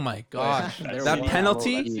 Oh my gosh. There That was-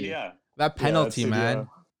 penalty? Yeah. That penalty, Yeah, man.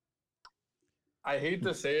 I hate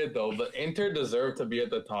to say it though, but Inter deserve to be at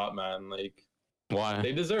the top, man. Like Why?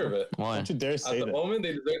 they deserve it. Why? Don't you dare At say the that, moment, they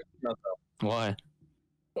deserve to be at the top. Why?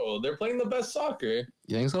 Oh, they're playing the best soccer.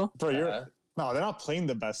 You think so? bro. Yeah. No, they're not playing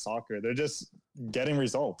the best soccer. They're just getting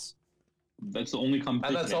results. That's the only And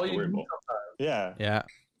competition that's you all have to you worry need about. sometimes. Yeah, Yeah.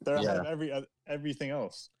 they're ahead Yeah. of everything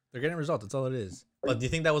else. They're getting results. That's all it is. But do you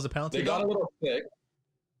think that was a penalty? They got a little sick.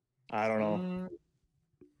 I don't know.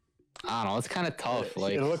 I don't know. It's kind of tough.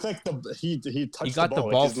 Like, it looked like he touched got the the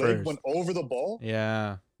ball. ball Like his leg first. went over the ball.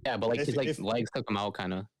 Yeah. yeah, but like if- his like if- legs took him out,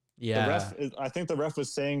 kind of. Yeah. The ref, I think the ref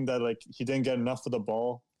was saying that like he didn't get enough of the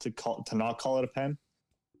ball to not call it a pen.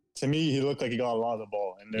 To me, he looked like he got a lot of the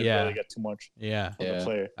ball and didn't Yeah. really get too much Yeah. of the Yeah.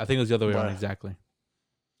 player. I think it was the other way around But- exactly.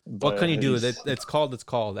 What But can you do? he's- It's called. It's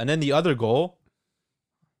called. And then the other goal.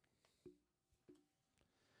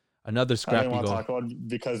 Another I scrappy didn't want to goal. talk about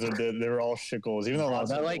because they were all shit goals. Even though Oh, last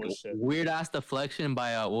that one like was shit. weird ass deflection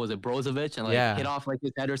by what was it, Brozovic, and like Yeah. hit off like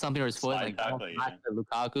his head or something or his foot, Slide like tackle, bounced back to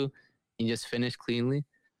Lukaku. He just finished cleanly.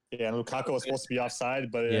 Yeah, and Lukaku was supposed to be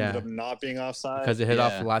offside, but it Yeah. ended up not being offside. Because it hit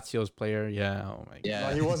off Yeah. Lazio's player. Yeah. Oh my god. Yeah.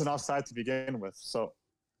 No, he wasn't offside to begin with. So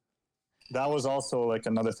that was also like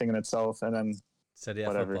another thing in itself. And then Said yeah,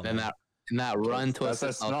 Whatever. football, And man. that run to that's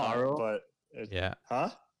assist not, Lautaro, but it, Yeah.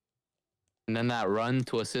 huh? and then that run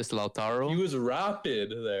to assist He Lautaro. was rapid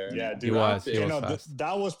there. Yeah, dude. He was. He You was know, fast.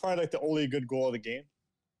 that was probably like the only good goal of the game.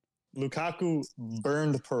 Lukaku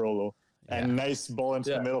burned Parolo, and Yeah. nice ball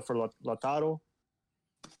into Yeah. the middle for Lautaro.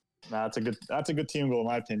 Nah, that's a good team goal in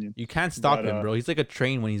my opinion. You can't stop But, him, bro. He's like a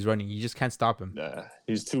train when he's running. You just can't stop him.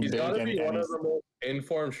 He's too He's big got to and, be one and of he's, the most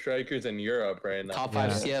informed strikers in Europe right now. Top Yeah.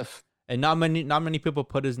 5 CF. And not many people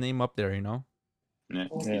put his name up there. You know. Yeah.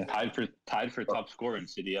 Yeah. Tied for top scorer in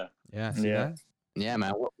City. Yeah. Yeah. See Yeah. that? Yeah,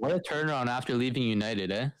 man. What a turnaround after leaving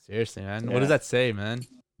United, eh? Seriously, man. What Yeah. does that say, man?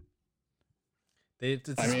 It's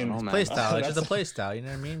I mean, it's oh, play man. style. It's just a That's- play style. You know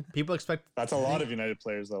what I mean? People expect that's a lot of United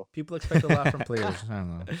players though. a lot from players. I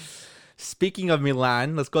don't know. Speaking of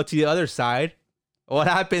Milan, let's go to the other side. What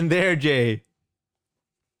happened there, Jay?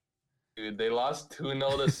 Dude, they lost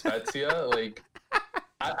 2-0 to Spezia. Like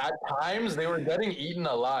at times they were getting eaten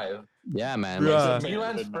alive. Yeah, man. Bruh. Like,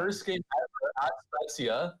 Milan's first game ever at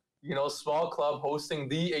Spezia. You know, small club hosting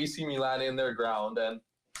the AC Milan in their ground, and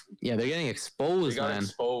yeah, they're getting they exposed, got man.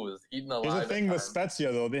 exposed, eaten alive. Here's the at thing with times.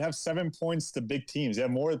 Spezia though, they have 7 points to big teams. They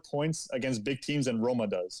have more points against big teams than Roma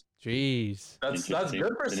does. Jeez. That's Interesting.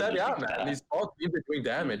 good for Didn't Serie A, think of man. that. These small teams are doing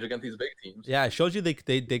damage against these big teams. Yeah, it shows you they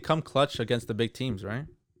come clutch against the big teams, right?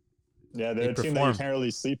 Yeah, They they're a team that perform. you can't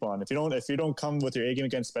really sleep on. If you don't come with your A game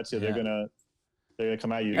against Spezia, Yeah. they're gonna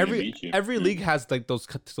come at you. Every- Every beat you. every Yeah. league has like those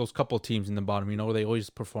couple teams in the bottom. You know, they always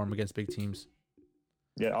perform against big teams.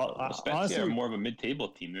 Yeah, Spezia honestly, are more of a mid-table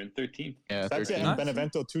team. They're in 13th. Yeah, Spezia 13. and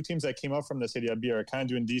Benevento, 2 teams that came up from the Serie B, are kind of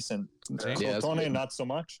doing decent. Yeah, that's Crotone, good. not so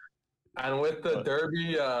much. And with the But- derby,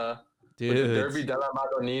 with the Dude. Derby della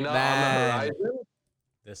Madonnina on Man. the horizon,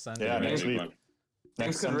 This Sunday. Yeah, right? next Big week. one. things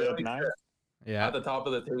Next could Sunday really at 9. sit Yeah. at the top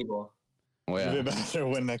of the table. Oh, yeah. They better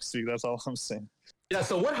win next week. That's all I'm saying. Yeah.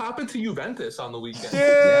 So what happened to Juventus on the weekend?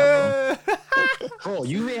 Yeah. Bro,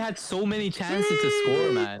 Juve had so many chances to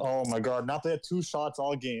score, man. Oh my God! Napoli had 2 shots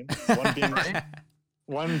all game.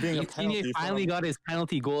 One being a Insigne penalty. finally got his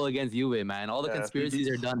penalty goal against Juve, man. All the Yeah. conspiracies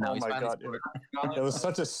are done now. Oh He's my finally God! scored. It was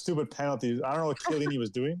such a stupid penalty. I don't know what Chiellini was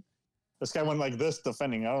doing. This guy went like this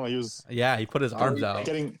defending. I don't know. He was Yeah, he put his arms out.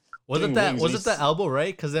 getting. Was it getting that? wings. Was it the elbow?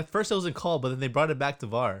 Right? Because at first it wasn't called, but then they brought it back to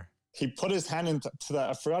VAR. He put his hand into that.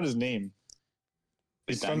 I forgot his name.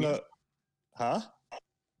 He's from the. Huh?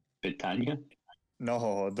 Britannia?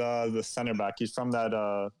 No, the center back. He's from that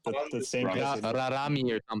the same place.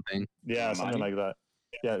 Rarami or something. Yeah, something like that.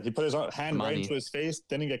 Yeah, he put his hand right Money. into his face.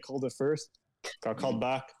 Didn't get called at first. Got called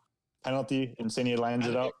back. Penalty. Insigne lines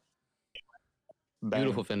it out. Bang.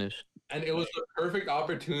 Beautiful finish. And it was the perfect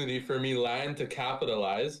opportunity for Milan to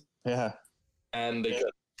capitalize, Yeah, and they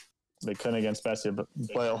could. they couldn't against Spezia,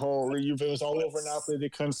 but holy, Juve was all over Napoli. They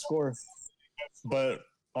couldn't score. But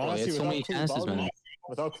honestly, had so many chances, man.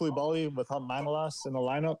 without Koulibaly, without Manolas in the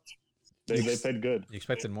lineup, they played good. You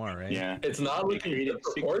expected more, right? Yeah. It's not They looking created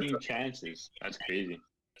good for Porto. 16 chances. That's crazy.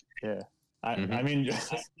 Yeah, I Mhm. mean,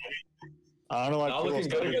 I don't know why. Not Pirlo looking good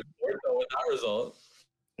started- against Porto with that result.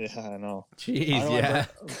 Yeah, I know. Jeez, I don't know yeah.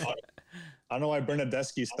 why I don't know why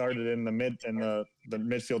Bernadeschi started in the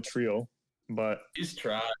midfield trio, but He's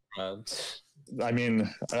trash, man. I mean,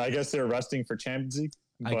 I guess they're resting for Champions League.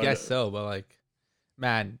 I but guess so, but like,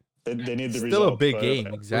 man, they need the still result. a big but- game.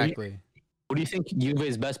 Exactly. Who do you think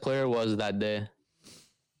Juve's best player was that day?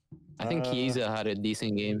 I think Uh, Chiesa had a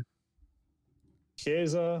decent game.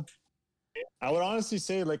 Chiesa, I would honestly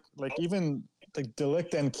say like even like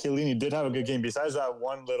Delict and Chiellini did have a good game. Besides that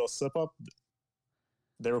one little slip up,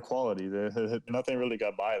 they were quality. Nothing really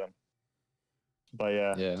got by them. But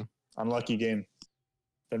yeah, Yeah. unlucky game.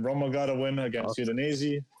 Then Roma got a win against Oh.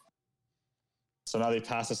 Udinese. So now they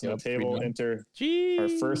pass us in Yep, the table. 3-1. Inter Jeez. are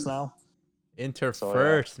first now. Inter So, yeah.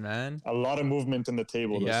 first, man. A lot of movement in the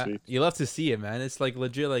table Yeah, this week. you love to see it, man. It's like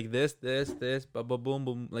legit, like this, boom, boom,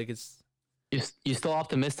 boom. Like it's You still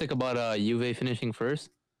optimistic about Juve finishing first,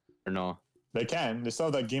 or no? They can. They still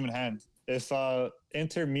have that game in hand. If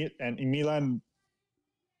Inter and Milan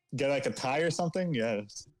get like a tie or something, yeah,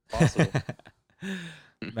 it's possible.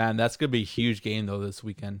 man. That's gonna be a huge game though this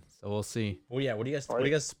weekend. So we'll see. Well, yeah. What do you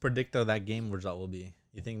guys predict that game result will be?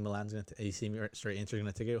 You think Milan's gonna straight Inter's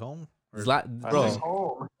gonna take it home? Or- Zlat, I bro,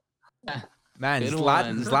 think- man, Good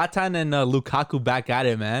Zlatan and Lukaku back at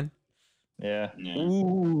it, man. Yeah, Yeah.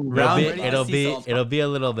 Ooh, It'll be a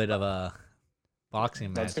little bit of a boxing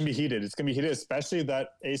match. that's gonna be heated. It's gonna be heated, especially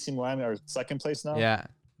that AC Milan are second place now. Yeah,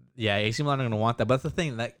 Yeah, AC Milan are gonna want that. But that's the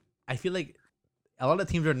thing, like I feel like a lot of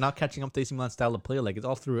teams are not catching up to AC Milan's style of play. Like it's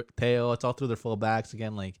all through Teo, it's all through their fullbacks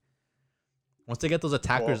again. Like once they get those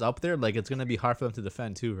attackers up there, like it's gonna be hard for them to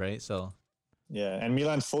defend too, right? So Yeah, and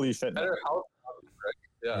Milan's fully fit. Now. Better health, right?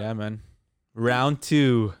 yeah, Yeah. man. Round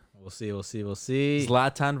 2, we'll see.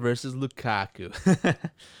 Zlatan versus Lukaku.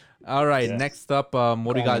 All right, Yeah. next up,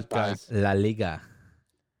 what do you guys? La Liga.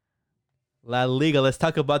 La Liga. Let's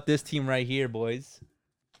talk about this team right here, boys.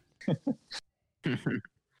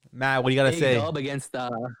 Matt, what do you gotta Big say? dub against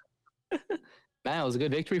man, it was a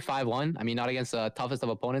good victory, 5-1. I mean, not against the toughest of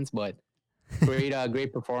opponents, but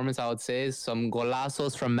great performance, I would say. Some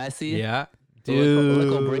golazos from Messi. Yeah, A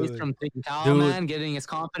little brace dude. from Trincao, Dude. man, getting his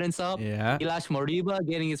confidence up. Yeah, Ilash Moriba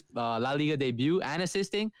getting his La Liga debut and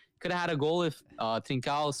assisting. Could have had a goal if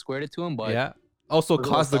Trincao squared it to him, but yeah. Also was a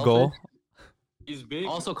little caused the goal. selfish. He's being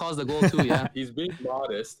also caused the goal too. Yeah. he's being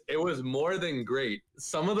modest. It was more than great.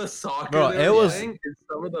 Some of the soccer Bro, they it were was- playing is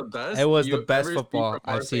some of the best. It was the you've best ever seen football from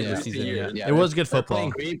I've seen Barca this in season. years. Yeah. It was good They're football. playing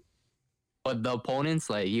great, but the opponents,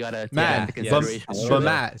 like, you gotta take Man, that into yeah. but, consideration. It's but true.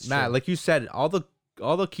 Matt, It's Matt, true. like you said, all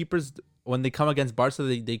the keepers when they come against Barca,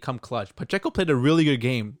 they come clutch. Pacheco played a really good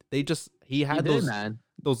game. He He had did, those man.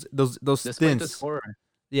 those Despite the stints. score.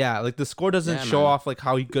 Yeah, like the score doesn't Yeah, show man. off like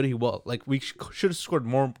how good he was. Like we should have scored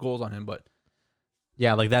more goals on him, but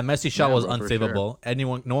Yeah, like that Messi shot Yeah, was bro, for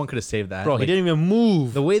unsavable. No one could have saved that. bro, Like, he didn't even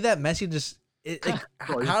move. the way that Messi just like,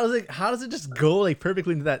 Bro, how does it just go like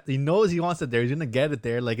perfectly into that? He knows he wants it there. He's gonna get it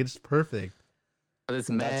there. Like it's perfect. It's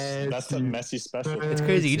That's the Messi special. It's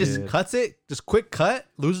crazy. He just Dude. cuts it, just quick cut,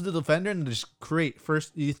 loses the defender, and just create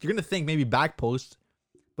first. You're gonna think maybe back post,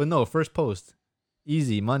 but no, first post,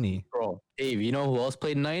 easy money. bro. Dave, you know who else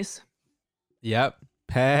played nice? Yep,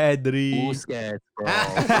 Pedri. Busquets, bro.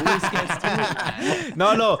 Busquets too,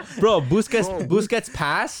 man. no, bro, Busquets. Bro, Busquets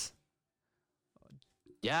pass,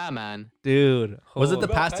 Yeah, man. dude. Was it oh, the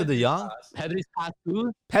pass to the Young? Pedri's pass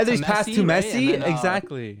too. Pedri's to pass to Messi, right? Messi? And then,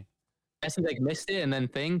 Exactly. Messi like missed it, and then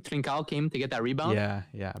Trincao came to get that rebound.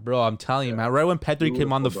 Yeah, bro. I'm telling you, man. Right when Pedri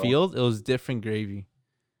came on the Beautiful, bro. field, it was different gravy.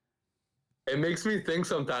 It makes me think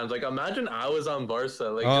sometimes. Like, imagine I was on Barca,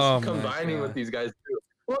 like Oh just my combining God. with these guys too.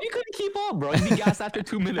 Bro, you couldn't keep up, bro. You'd be gassed after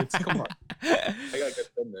 2 minutes. Come on. I gotta get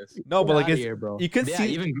fitness. No, but Get like outta it's, here, bro. you can Yeah,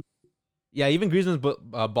 see, even yeah, even Griezmann's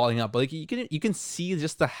balling up, but like you can see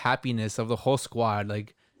just the happiness of the whole squad.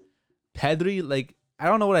 Like Pedri, like I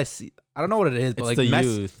don't know what I see. I don't know what it is, but It's like the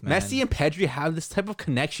Messi, youth, man. Messi and Pedri have this type of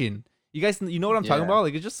connection. You guys, you know what I'm talking Yeah. about?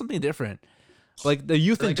 Like it's just something different. Like the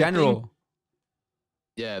youth in Like, the thing- general.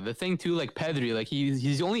 yeah, the thing too, like Pedri, like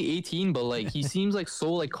he's only 18, but like he seems like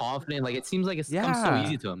so like confident. Like it seems like it's comes so Yeah.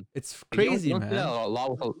 easy to him. It's Like, you crazy, don't see that man. a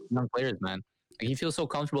lot with young players, man. Like, he feels so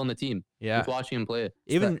comfortable in the team. Yeah. Just watching him play.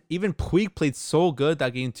 Even Puig played so good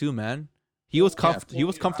that game too, man. He was he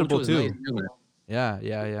was Which comfortable was too. nice, too, man.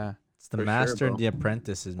 Yeah. It's the For sure, master and bro. the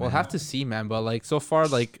apprentices, man. We'll have to see, man. But like so far,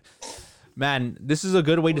 like, man, this is a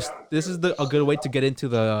good way to a good way to get into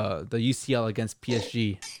the UCL against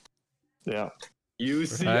PSG. Yeah.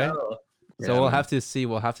 UCL. So Yeah, we'll man. have to see.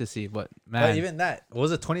 We'll have to see. But But man, even that, what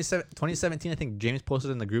was it 2017? I think James posted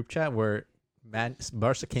in the group chat where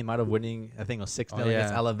Barca came out of winning, I think it was 6-0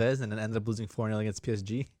 against yeah. Alaves and then ended up losing 4-0 against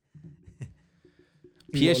PSG.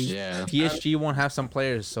 Yeah. PSG won't have some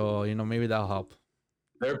players, so you know maybe that'll help.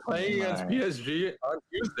 They're playing against Nice. PSG on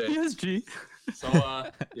Tuesday. PSG.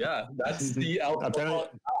 So yeah, that's the alcohol.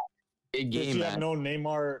 Big If game, you have man. no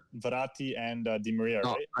Neymar, Verratti, and Di Maria,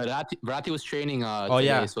 No, right? Verratti was training Oh, today,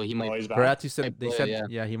 yeah. so he Oh, might. he's back. Verratti said Might they play,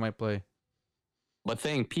 said yeah. he might play. But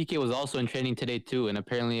thing, PK was also in training today too, and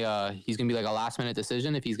apparently he's gonna be like a last minute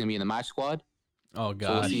decision if he's gonna be in the match squad. Oh So we'll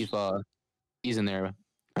god, see if he's in there.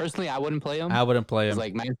 Personally, I wouldn't play him. I wouldn't play He's him.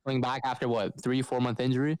 like man's coming back after what 3-4 month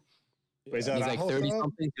injury. Wait, is that He's like Araujo 30 still out?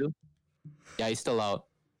 something too. Yeah, he's still out.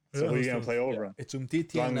 So who are you gonna play over? It's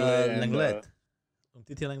Umtiti and Langlais and, Lenglet.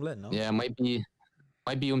 Umtiti and Lenglet, no? Yeah, it might be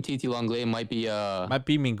Umtiti Langlais, might be Might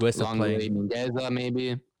be Mingueza Langlais playing. Mingueza,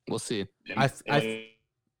 maybe. We'll see.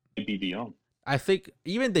 Maybe De Jong. I think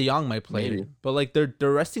even De Jong might play, Maybe. but like they're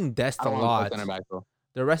resting Dest I a don't want to lot. play center back though.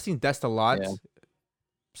 They're resting Dest a lot, Yeah.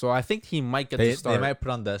 so I think he might get They the start. might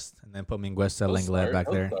put on Dest and then put Mingueza He'll Lenglet start, back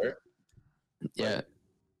he'll there. start. Yeah.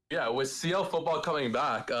 Yeah, with CL football coming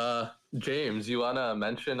back, James, you wanna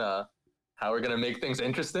mention how we're gonna make things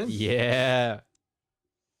interesting? Yeah,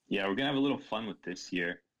 Yeah, we're gonna have a little fun with this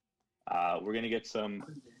here. We're gonna get some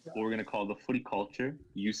what we're gonna call the footy culture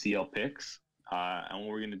UCL picks, and what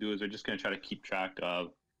we're gonna do is we're just gonna try to keep track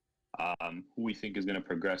of who we think is gonna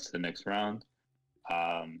progress to the next round,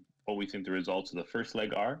 what we think the results of the first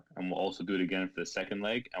leg are, and we'll also do it again for the second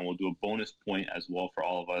leg, and we'll do a bonus point as well for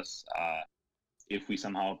all of us if we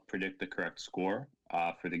somehow predict the correct score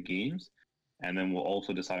for the games, and then we'll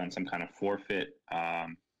also decide on some kind of forfeit.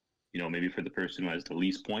 Maybe for the person who has the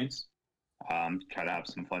least points, try to have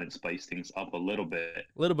some fun and spice things up a little bit.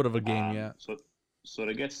 a little bit of a game. Yeah, So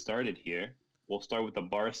to get started here, we'll start with the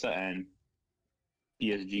Barca and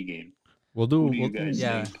PSG game. we'll do. Who do you guys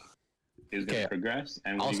yeah. think is going Okay. to progress,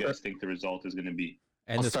 and what I'll do you guys start- think the result is going to be?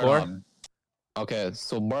 And I'll the start score. off. Okay,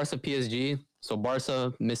 so Barca PSG. So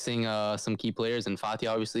Barca missing some key players, and Fati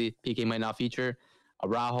obviously. PK might not feature.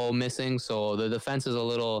 Araujo missing, so the defense is a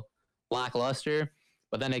little lackluster.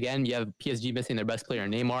 But then again, you have PSG missing their best player,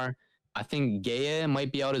 Neymar. I think Gaya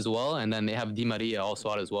might be out as well, and then they have Di Maria also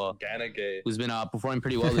out as well, Gana gay. who's been performing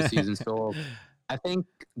pretty well this season. So I think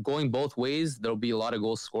going both ways, there'll be a lot of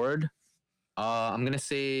goals scored. I'm gonna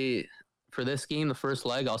say for this game, the first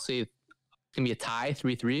leg, I'll say it's gonna be a tie,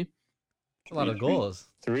 3-3. A lot of goals.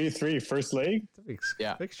 3-3 first leg. It's a big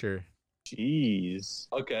Yeah. picture. Jeez.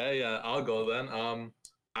 Okay, yeah, I'll go then.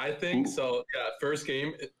 I think so. Yeah, first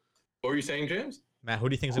game. What were you saying, James? Matt, who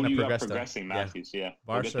do you think is Who going do to you got progress? progressing, Yeah. Matthews? Yeah, we'll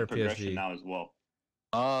Barca get the or progression PSG? now as well.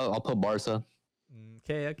 I'll put Barca.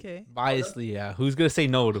 Okay. Biasly, yeah. Who's gonna say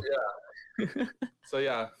no to? So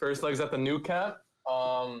yeah, first leg's at the new camp.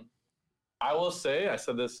 I will say, I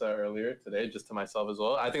said this earlier today, just to myself as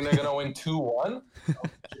well. I think they're gonna win 2-1.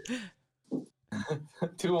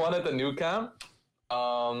 2-1 at the new camp.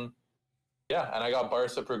 Yeah, and I got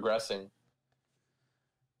Barca progressing.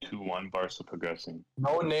 2-1 Barca progressing.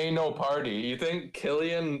 No nay, no party. You think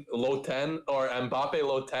Kylian Loten or Mbappe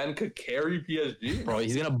Loten could carry PSG? Bro,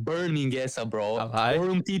 he's gonna burn Mingueza, bro. Alright.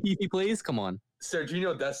 Forum TPP plays? Come on.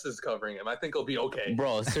 Serginho Dest is covering him. I think he'll be okay.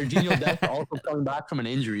 Bro, Serginho Dest also coming back from an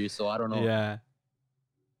injury, so I don't know. Yeah,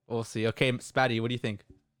 we'll see. Okay, Spatty, what do you think?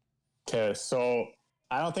 Okay, so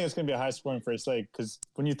I don't think it's gonna be a high scoring first leg because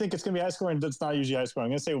when you think it's gonna be high scoring, it's not usually high scoring.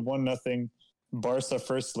 I'm gonna say 1-0 Barca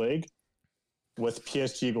first leg with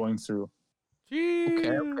PSG going through.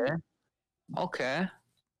 Okay.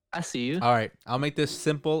 I see you. All right, I'll make this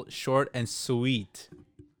simple, short, and sweet.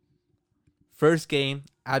 First game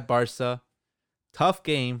at Barca, tough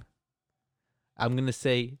game. I'm gonna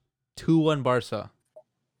say 2-1 Barca,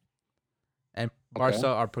 and Barca Okay.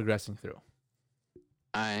 are progressing through.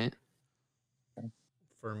 All right.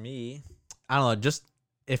 For me, I don't know. Just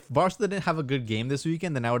if Barca didn't have a good game this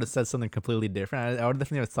weekend, then I would have said something completely different. I would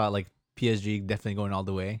definitely have thought like PSG definitely going all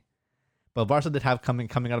the way. But Barca did have coming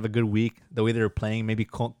out of a good week. The way they were playing, maybe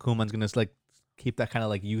Koeman's gonna like keep that kind of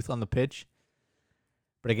like youth on the pitch.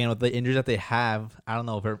 But again, with the injuries that they have, I don't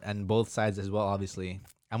know if and both sides as well. Obviously,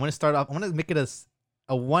 I'm gonna start off. I'm gonna make it a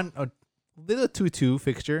 2-2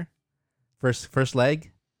 fixture. First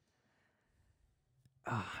leg.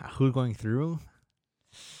 Who's going through?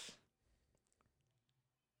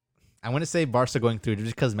 I'm gonna say Barca going through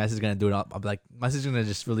just because Messi's gonna do it all. I'm like Messi's gonna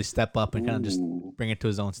just really step up and kind of just Ooh. bring it to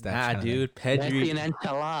his own stats. Nah, kinda thing. dude, Messi and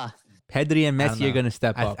Salah. Pedri and I don't Messi are know. gonna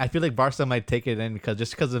step up. I feel like Barca might take it in because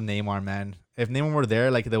of Neymar, man. If Neymar were there,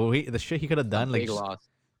 like the shit he could have done, like Big loss.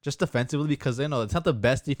 just defensively, because it's not the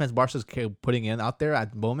best defense Barca's putting in out there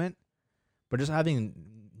at the moment, but just having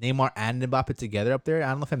Neymar and Mbappe together up there, I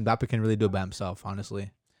don't know if Mbappe can really do it by himself, honestly.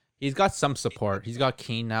 He's got some support. He's got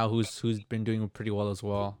Keane now, who's been doing pretty well as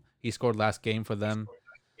well. He scored last game for them.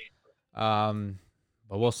 But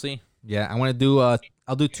we'll see. Yeah, I'm gonna do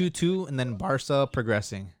I'll do 2-2 and then Barca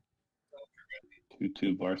progressing.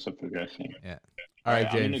 2-2 Barca progressing. All right,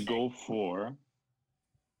 I'm gonna James. go for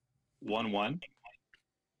 1-1.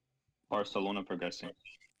 Barcelona progressing.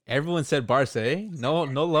 Everyone said Barca, eh? No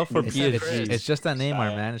love for It's, PSG. it's just that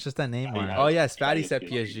Neymar, man. It's just that Neymar. Oh yeah, Spatty said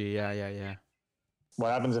PSG. Yeah. What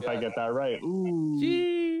happens if I get that right? Ooh.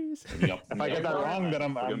 Jeez. If I get that wrong, then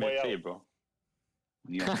I'm way out. bro.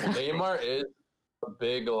 Neymar is a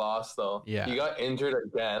big loss though. Yeah. He got injured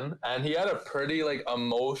again, and he had a pretty like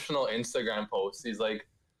emotional Instagram post. He's like,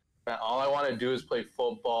 "Man, all I want to do is play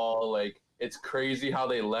football. Like, it's crazy how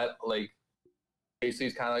they let like." Basically,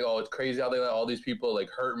 he's kind of like, "Oh, it's crazy how they let all these people like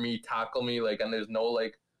hurt me, tackle me, like, and there's no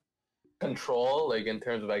like control, like in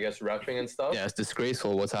terms of I guess reffing and stuff." Yeah, it's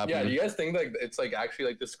disgraceful what's happening. Yeah, do you guys think like it's like actually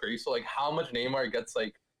like disgraceful? Like how much Neymar gets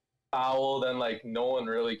like fouled and like no one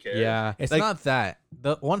really cares? Yeah. It's Like, not that.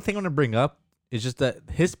 The one thing I want to bring up is just that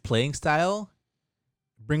his playing style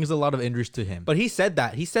brings a lot of injuries to him. but he said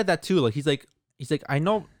that. He said that too. Like he's like I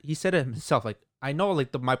know. He said it himself. Like I know.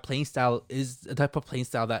 Like my playing style is the type of playing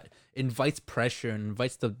style that invites pressure and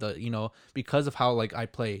invites the because of how like I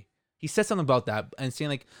play. He said something about that and saying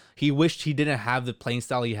like he wished he didn't have the playing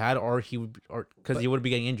style he had, or because he would be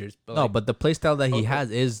getting injured. But no, like, but the play style that he Okay. has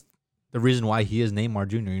is the reason why he is Neymar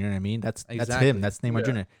Jr. You know what I mean? That's Exactly. him. That's Neymar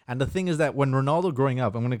Yeah. Jr. And the thing is that when Ronaldo growing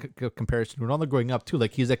up, I'm gonna compare it to Ronaldo growing up too.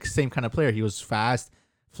 Like he's like the same kind of player. He was fast,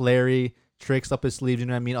 flary, tricks up his sleeves. You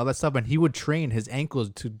know what I mean? All that stuff. And he would train his ankles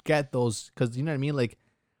to get those because you know what I mean. Like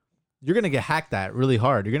you're gonna get hacked at really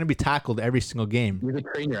hard. You're gonna be tackled every single game. You could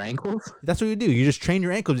train your ankles. That's what you do. You just train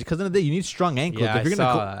your ankles because in the day you need strong ankles. yeah, if you're I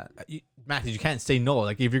gonna saw that. Matthew, you can't say no.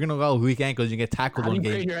 Like if you're gonna go weak ankles, you get tackled How do one you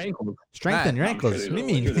train game. your ankles? Strengthen your I'm sure ankles. there's What do a-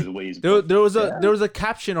 you I'm sure mean? there's ways, There, but- there was a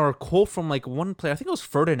caption or a quote from like one player. I think it was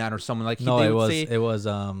Ferdinand or someone. Like No, they it would was say,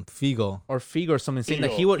 Figo. or Figo or something saying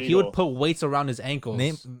that Figo, he would Figo. put weights around his ankles.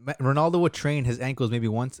 Ronaldo would train his ankles maybe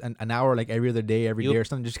once an hour, like every other day, every Yep. day or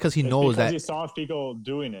something, just because he It's knows because that he saw Figo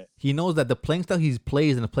doing it. he knows that the playing style he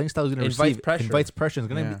plays and the playing style he's gonna Invites receive pressure. invites pressure. It's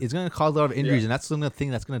gonna Yeah. it's gonna cause a lot of injuries, and that's the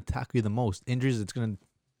thing that's gonna tackle you the most. Injuries, it's gonna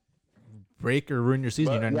break or ruin your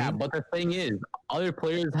season. You know what I Yeah, mean? but the thing is, other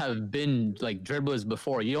players have been like dribblers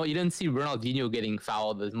before. You didn't see Ronaldinho getting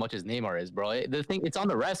fouled as much as Neymar is, bro. The thing, it's on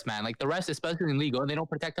the rest, man. Like the rest, especially in Liga, they don't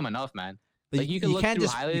protect him enough, man. Like, Like, you can look can't through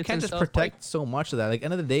just highlights you can't and just stuff, protect so much of that. Like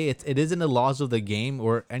end of the day, it is in the laws of the game,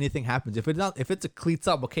 or anything happens. If it's a cleats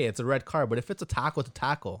up, okay, it's a red card. But if it's a tackle, it's a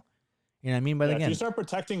tackle. You know what I mean? But Yeah, if again, you start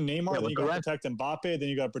protecting Neymar, then but you the got to rest- protect Mbappe, then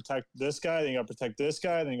you got to protect this guy, then you got to protect this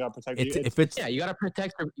guy, then you got to protect. if it's Yeah, you gotta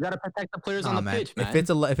protect the players on Nah, the man. pitch, man.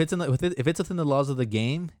 If it's within the laws of the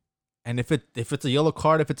game, and if it's a yellow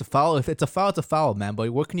card, if it's a foul, it's a foul, man.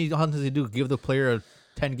 But what can you honestly do? Give the player a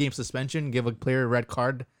 10-game suspension? Give a player a red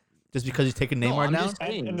card just because he's taking No, Neymar I'm down? just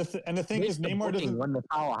saying, and the thing miss is, the Neymar booking doesn't when the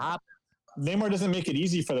foul happens. make it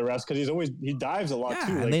easy for the refs because he dives a lot Yeah,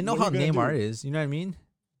 too. and Like, they know what how are you gonna Neymar do? is. You know what I mean?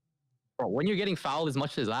 Bro, when you're getting fouled as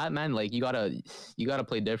much as that, man, like you gotta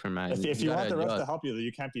play different, man. If you want gotta the refs to adjust. help you,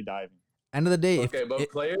 you can't be diving. End of the day, Okay, but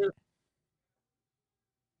if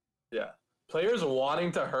players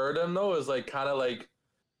wanting to hurt him though is like kind of like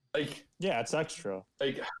Yeah, it's extra.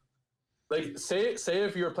 like say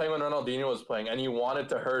if you were playing when Ronaldinho was playing and you wanted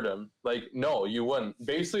to hurt him, like no, you wouldn't.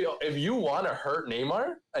 Basically, if you want to hurt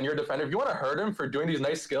Neymar and you're a defender, if you want to hurt him for doing these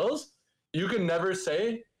nice skills, you can never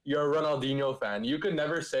say you're a Ronaldinho fan. You could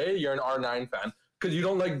never say you're an R9 fan. because you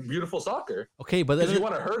don't like beautiful soccer. Okay, but Because at you the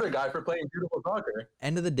want to hurt a guy for playing beautiful soccer.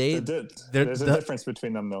 end of the day, There's a difference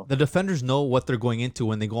between them, though. the defenders know what they're going into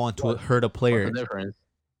when they go on to hurt a player. What's the difference?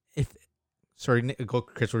 If sorry, go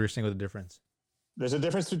Chris, what you're saying with the difference? There's a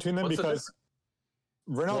difference between them What's the because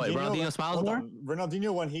Ronaldinho, Ronaldinho smiles hold more? on.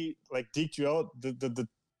 Ronaldinho, when he like deked you out, the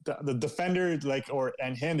defender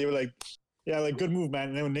and him, they were like, yeah, like good move, man.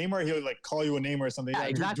 And then with Neymar, he would like call you a name or something. Yeah, Yeah,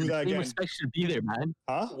 exactly. do The that same again. respect should be there, man.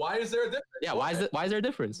 Huh? Why is there a difference? Yeah, why is there a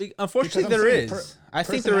difference? Unfortunately, Because I'm there saying is. I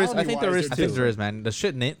think there is. I think there is I too. think there is, man. The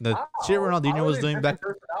shit How? Ronaldinho How are was they doing back.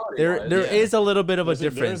 different There personality-wise? is a little bit of a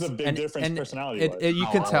There's difference. a big difference personality-wise. You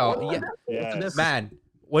can Oh, tell. what? Yeah, Yeah. man.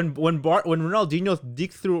 When Ronaldinho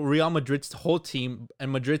deked through Real Madrid's whole team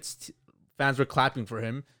and Madrid's fans were clapping for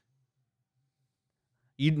him,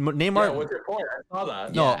 Neymar. Yeah, what's your point? I saw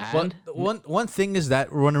that. No, Yeah, but and? one thing is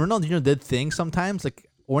that when Ronaldinho did things, sometimes like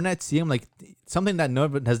when I see him, like something that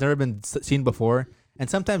has never been seen before, and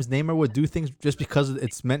sometimes Neymar would do things just because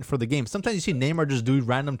it's meant for the game. Sometimes you see Neymar just do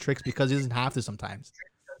random tricks because he doesn't have to. Sometimes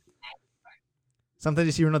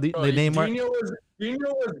you see Ronaldinho, Bro, Neymar. Dino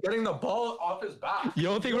was getting the ball off his back. You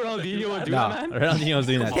don't think Ronaldinho would do No, that, man? Ronaldinho was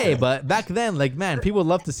doing that. Okay, but back then, like man, people would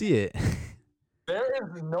love to see it. There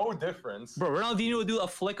is no difference. Bro, Ronaldinho would do a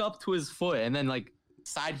flick up to his foot and then like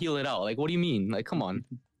side heel it out. Like, what do you mean? Like, come on.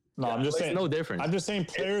 No, I'm just There's saying. no difference. I'm just saying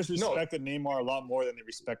players No. respected Neymar a lot more than they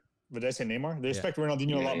respect. Did I say Neymar? They respect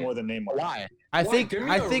Ronaldinho a lot more than Neymar. Why? I Why? think. Give me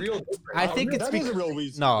I a think. real difference. I think it's That is a because. real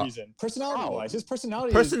reason. No. Personality-wise, his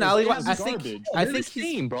personality. Personality-wise, I is think. garbage. I They're think the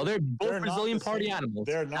he's. same, bro. They're both They're not Brazilian the party same. animals.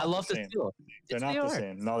 They're not I love the to same. steal. They're Yes, not they the are.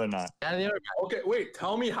 same. No, they're not. Yeah, they are. Okay, wait.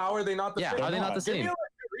 Tell me how are they not the Yeah, same? how are they not the Give me same? a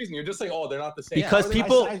legit reason. You're just saying, oh, they're not the same. Because How are they not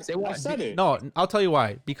people- the same? Say I what? said it. No, I'll tell you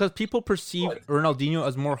why. Because people perceive What? Ronaldinho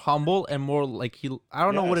as more humble and more like he. I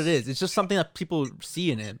don't know what it Yes. is. It's just something that people see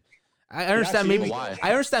in him. I understand actually maybe. is. Why?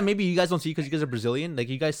 I understand maybe you guys don't see because you guys are Brazilian. Like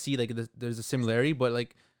you guys see like there's a similarity, but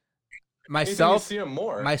like Anything you myself, see him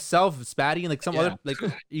more. Spatty, and like some Yeah. other like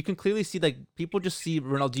you can clearly see like people just see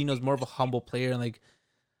Ronaldinho as more of a humble player and like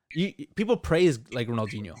people praise like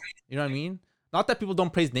Ronaldinho. You know what I mean? Not that people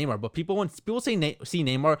don't praise Neymar, but people when people say see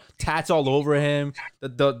Neymar tats all over him,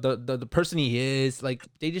 the person he is, like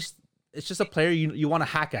they just it's just a player you want to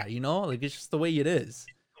hack at, you know? Like it's just the way it is.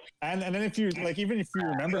 And then if you like, even if you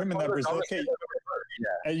remember him in that Brazil, okay,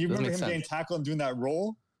 and you Doesn't remember him make sense. getting tackled and doing that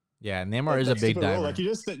roll. Yeah, Neymar like, is a that big stupid roll, diver. Like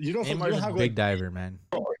you don't Neymar is a have big like, diver, man.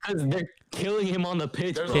 Because they're killing him on the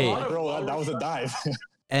pitch. There's Okay. a lot of bro, that was a dive.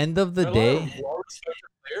 End of the There are a lot day, of well-respected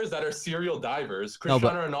players that are serial divers. No,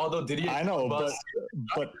 but- Cristiano Ronaldo, Didier I know, Drogba,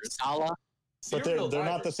 but Salah. serial they're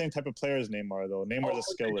not the divers. same type of players Neymar though. Neymar's Oh, a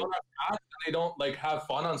they skiller. don't have apps and they don't like have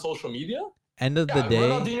fun on social media. end of the Yeah, day,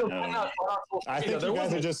 Ronaldinho No. couldn't have fun on social I media. think There you guys are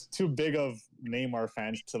wasn't- just too big of Neymar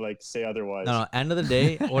fans to like say otherwise. no, end of the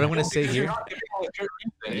day, what I'm gonna say Because you're here. not giving a legit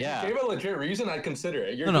reason. Yeah. If you gave a legit reason, I'd consider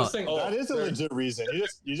it. You're No, no. just saying, oh, That is a they're- legit reason.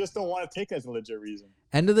 You just don't want to take it as a legit reason.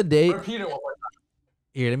 End of the day, Repeat it one more time.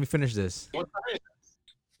 here. Let me finish this. What's the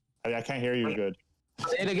reason? I can't hear you good.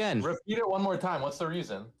 Say it again. Repeat it one more time. What's the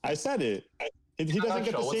reason? I said it. He doesn't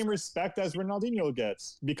get the What's- same respect as Ronaldinho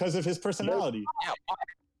gets because of his personality. Yeah, why?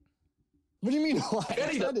 What do you mean? Why? Yeah,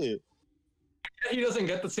 I he said it. He doesn't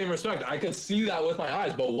get the same respect. I can see that with my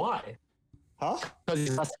eyes, but why? Huh? Because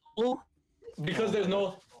he's not simple. Because there's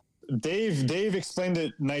no. Dave explained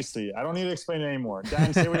it nicely. I don't need to explain it anymore.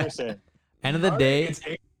 Dan, say what you're saying. End of the day, It's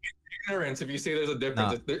ignorance. If you say there's a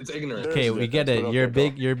difference, it's ignorance. There- okay, There's a we get difference, it. but You're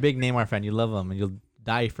okay, you're a big Neymar fan. You love him and you'll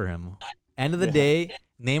die for him. End of the Yeah. day,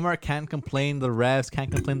 Neymar can't complain the refs,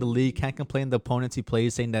 can't complain the league, can't complain the opponents he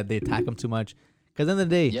plays, saying that they attack him too much. Because end of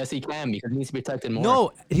the day, Yes, he can because he needs to be protected more.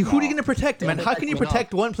 no, who are you No. gonna protect, man? They're How can you protecting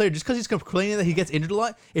protect one player just because he's complaining that he gets injured a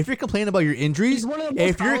lot? If you're complaining about your injuries, He's one of the most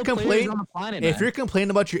if you're solid players complaining, on the planet, if man. you're complaining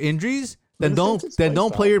about your injuries, then But don't it's his then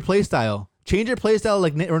don't playstyle. play your play style. Change your play style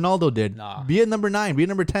like Ronaldo did. Nah. Be a number 9, be a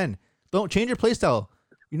number 10. Don't change your play style.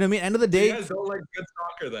 You know what I mean? End of the You day, guys don't like good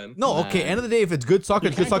soccer then. no, okay. Nah. End of the day, if it's good soccer, You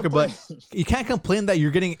it's good can't soccer, but complain. you can't complain that you're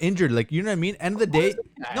getting injured. Like, you know what I mean? End of the day,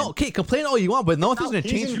 no, okay, complain all you want, but nothing's gonna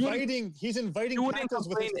He's change. inviting You wouldn't tackles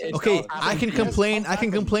with his complain play Okay, style. I can He has complain. stuff I can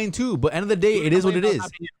happen. complain too. But end of the day, it is what it is.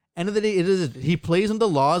 End of the day, it is. He plays in the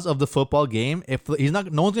laws of the football game. If he's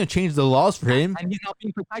not, no one's gonna change the laws for him. And he's not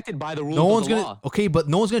being protected by the rules. No of one's the gonna. law. Okay, but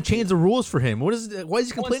no one's gonna change the rules for him. What is? Why is he No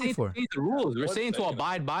one's complaining saying for? to change the rules. We're What's saying to that?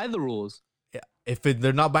 abide by the rules. If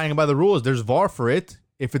they're not abiding by the rules, there's VAR for it.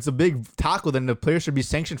 If it's a big tackle, then the player should be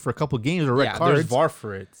sanctioned for a couple games or red Yeah, cards. there's VAR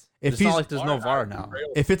for it. If It's not he's- like there's no VAR now.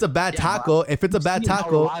 If it's a bad tackle, if it's a bad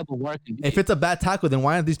tackle, if it's a bad tackle, then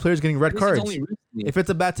why aren't these players getting red cards? If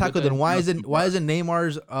it's a bad tackle, then why isn't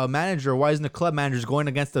Neymar's manager, why isn't the club managers going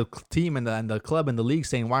against the team and the club and the league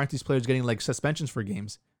saying why aren't these players getting like suspensions for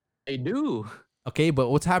games? They do. Okay, but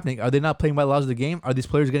what's happening? Are they not playing by the laws of the game? Are these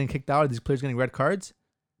players getting kicked out? Are these players getting red cards?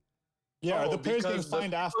 Yeah, are No, the players getting because the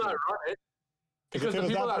fined people after? that run it- If Because it the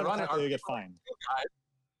was people that that run it point, are they get fined. you guys.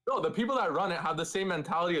 No, the people that run it have the same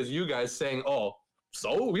mentality as you guys, saying, "Oh,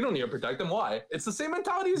 so we don't need to protect them." Why? It's the same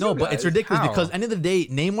mentality as No, you but guys. it's ridiculous How? because end of the day,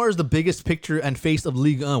 Neymar is the biggest picture and face of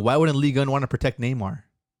Ligue 1. Why wouldn't Ligue 1 want to protect Neymar?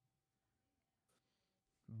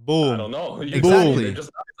 Boom. I don't know. Exactly. It's just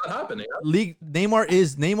it's not happening.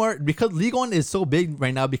 Neymar because Ligue 1 is so big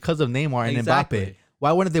right now because of Neymar and Mbappe. Exactly.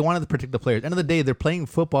 Why wouldn't they want to protect the players? End of the day, they're playing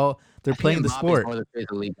football. They're playing the sport.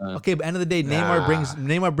 Okay, but end of the day, Neymar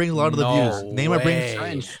brings a lot of the views. Neymar brings.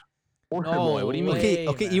 French. No Boy, what do you mean? way.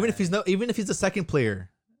 Okay, even if he's the second player.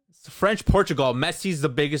 French, Portugal. Messi's the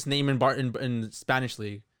biggest name in Spanish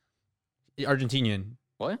league. Argentinian.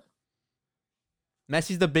 What?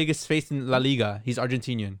 Messi's the biggest face in La Liga. He's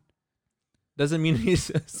Argentinian. Doesn't mean he's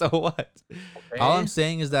so what? All I'm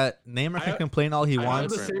saying is that Neymar can complain all he I have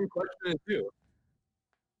wants, the same question as you.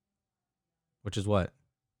 which is what?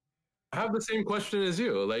 I have the same question as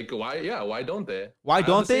you. Like, why? Yeah, why don't they? Why I have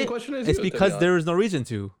don't the same they? question as It's you, to be because honest. there is no reason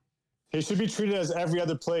to. He should be treated as every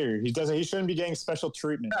other player. He doesn't. He shouldn't be getting special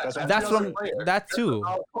treatment. Yeah, That's what I'm That's Every what other I'm, player. that too.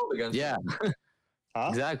 I'll vote against Yeah, Huh?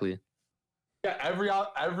 exactly. Yeah,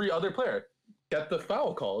 every other player get the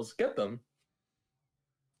foul calls. Get them.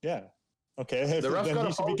 Yeah. Okay. If, The refs then gotta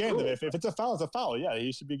he should be follow getting them. through. If it's a foul, it's a foul. Yeah,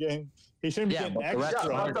 he should be getting. He shouldn't be Yeah, getting but the refs-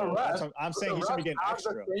 extra. Yeah, but the That's refs- what I'm saying The he should be refs getting have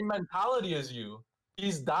extra. the same mentality as you.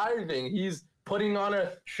 He's diving. He's putting on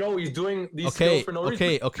a show. He's doing these Okay, skills for no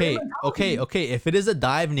okay, reason. okay, Same okay, mentality. okay. If it is a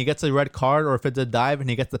dive and he gets a red card, or if it's a dive and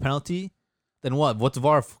he gets the penalty, then what? What's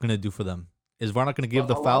VAR gonna do for them? Is VAR not gonna give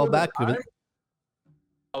the A lot foul of the back? time-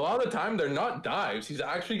 A lot of the time, they're not dives. He's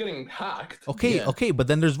actually getting hacked. Okay, Yeah. okay, but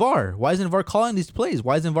then there's VAR. Why isn't VAR calling these plays?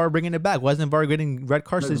 Why isn't VAR bringing it back? Why isn't VAR getting red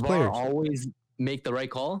cards to Does these VAR players? always make the right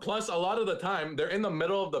call? Plus, a lot of the time, they're in the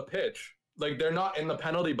middle of the pitch. Like, they're not in the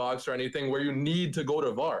penalty box or anything where you need to go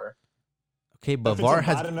to VAR. Okay, but If it's a VAR bad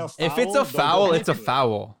has. enough If it's a they'll foul, go it's a into it.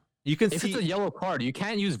 foul. You can If see. it's a yellow card, you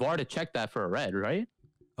can't use VAR to check that for a red, right?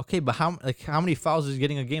 Okay, but how many fouls is he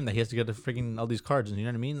getting a game that he has to get the freaking all these cards? You know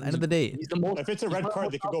what I mean? End of the day. He's the most. If it's a red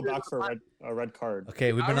card, they could go back for a red card.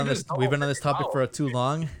 Okay, we've been on this. Averages We've been on don't this topic foul. for too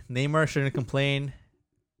long. Neymar shouldn't complain.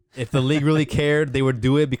 If the league really cared, they would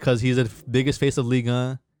do it because he's the biggest face of Ligue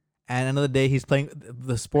 1. And end of the day, he's playing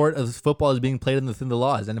the sport of football is being played within the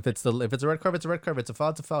laws. And if it's a red card, it's a red card. If it's a foul,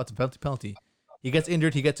 it's a foul. It's a penalty. He gets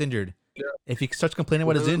injured, he gets injured. Yeah. If he starts complaining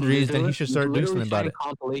about his injuries, then he should start doing something about it.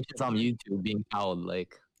 Compilations on YouTube being fouled,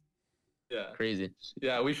 like Yeah. crazy.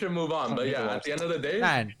 Yeah, we should move on. But yeah, at the end of the day,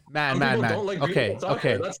 Man. some people don't like Okay, beautiful soccer.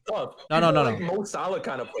 okay. That's tough. No, no, People no, like no. Mo Salah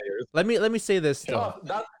kind of players. Let me say this though. Tough.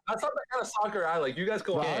 That's not the kind of soccer I like. You guys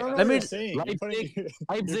go. Bro, I don't know Let what me- you're saying. You're Leipzig- putting-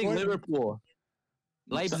 Leipzig, you're putting- Liverpool.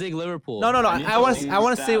 Leipzig, Liverpool. No, no, no. An I want interesting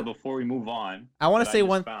to stat say. before we move on. I want to that say just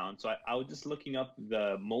one. Found. So I was just looking up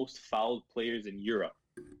the most fouled players in Europe.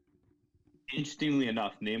 Interestingly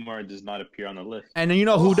enough, Neymar does not appear on the list. And you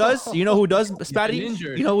know who does? You know who does, Spatty?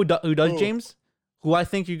 injured. You know who does, Who? James? Who I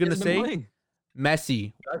think you're gonna He's been say? playing.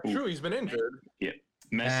 Messi. That's true. He's been injured. Yeah,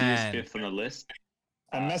 Messi Man. is fifth on the list.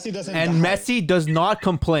 And Messi doesn't. And die. Messi does not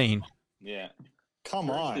complain. Yeah, Come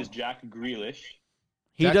first on. is Jack Grealish.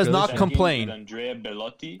 He Jack does Grealish not Second complain. is Andrea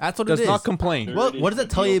Bellotti. That's what Does it is. not complain. What does it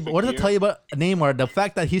tell you? What does it tell you about Neymar? The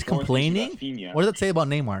fact that he's Fourth is complaining. Rafinha. What does it say about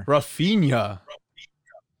Neymar? Rafinha.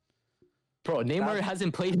 Bro, Neymar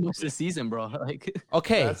hasn't played much this season, bro. Like,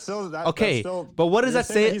 Okay. That's still, that, Okay, That's still, but what does you're that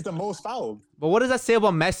saying say- He's the most fouled. But what does that say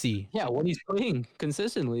about Messi? yeah, when he's playing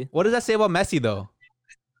consistently, What does that say about Messi though?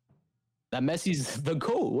 that Messi's the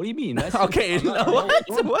GOAT. What do you mean? Messi, Okay, I'm not- what?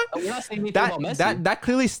 we're not- What? We're not saying anything That about Messi. that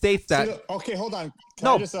clearly states that. See, okay, hold on. Can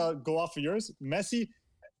No. I just go off of yours? Messi's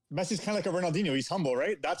kind of like a Ronaldinho. He's humble,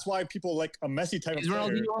 right? That's why people like a Messi type of Is player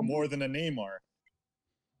Ronaldinho humble? more than a Neymar.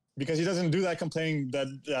 Because he doesn't do that complaining that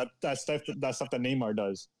stuff that Neymar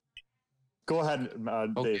does. Go ahead,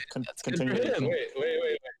 Okay, Dave. that's good Continue. for him.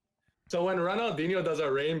 Wait. So when Ronaldinho does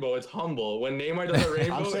a rainbow, it's humble. When Neymar does a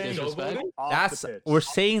rainbow, I'm it's saying disrespect. showboating. Off That's the pitch. we're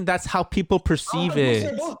saying that's how people perceive They're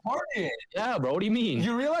it. both partying. Yeah, bro. What do you mean?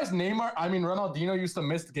 You realize Ronaldinho used to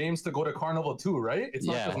miss games to go to Carnival too, right? It's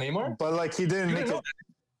not Yeah. just Neymar. But like he didn't You make didn't it.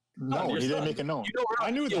 know No, Your he didn't son. make it known. You know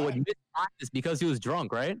I knew Ronaldinho would that. miss practice because he was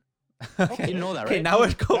drunk, right? Okay, You know that, okay, right? now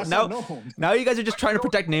it go That's now. not known. Now you guys are just trying to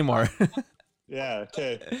protect Neymar. Yeah.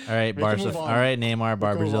 Okay. All right, We can Barca. move All on. right, Neymar,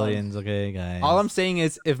 Bar can move on. Brazilians. Okay, guys. All I'm saying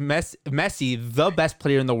is, if Messi, the best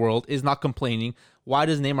player in the world, is not complaining, why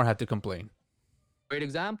does Neymar have to complain? Great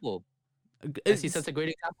example. It's- Messi sets a great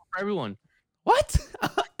example for everyone. What?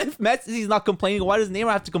 If Messi's not complaining, why does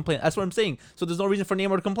Neymar have to complain? That's what I'm saying. So there's no reason for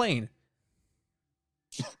Neymar to complain.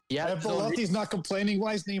 Yeah. If So Belotti's not complaining,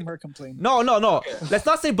 why is Neymar complaining? No. Let's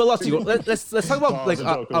not say Belotti. Let's talk about No, like it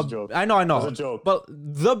was a joke, it was a joke. I know. It was a joke. But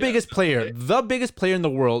the biggest player in the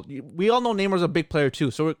world. We all know Neymar's a big player too.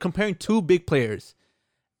 So we're comparing two big players.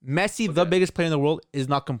 Messi, the biggest player in the world, is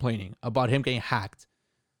not complaining about him getting hacked.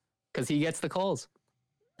 because he gets the calls.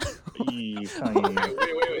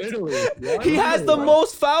 Literally. He has the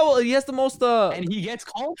most foul. He has the most. And he gets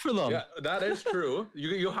called for them. Yeah, that is true.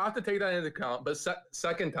 You have to take that into account. But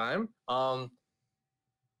second time,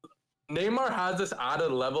 Neymar has this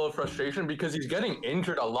added level of frustration because he's getting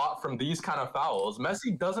injured a lot from these kind of fouls.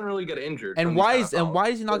 Messi doesn't really get injured. And from why these is kind of fouls.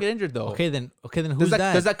 does he not get injured though? Okay, then Does who's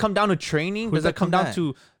that? does that come down to training? Who's Does that come that down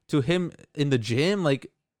come to him in the gym?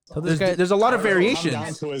 Like Tell this there's, guy, there's a lot of Come down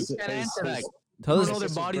variations. to his, Can't answer that. tell We this, know their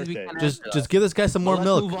his bodies. We birthday. can't just answer that. give this guy some more Let's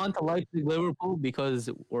milk. move on to Leipzig Liverpool because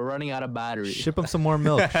we're running out of battery. Ship him some more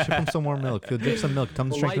milk. Ship him some more milk. He'll drink some milk. Tell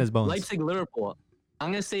him to strengthen his bones. Leipzig Liverpool.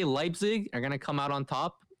 I'm gonna say Leipzig are gonna come out on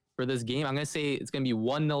top for this game. I'm gonna say it's gonna be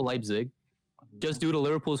 1-0 Leipzig, just due to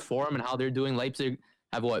Liverpool's form and how they're doing. Leipzig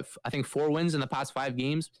have I think 4 wins in the past 5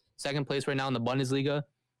 games. Second place right now in the Bundesliga.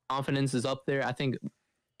 Confidence is up there. I think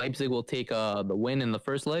Leipzig will take the win in the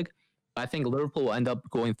first leg. I think Liverpool will end up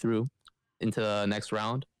going through into the next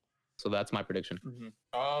round. So that's my prediction.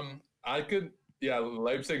 I could,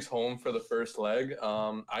 Leipzig's home for the first leg.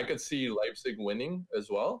 I could see Leipzig winning as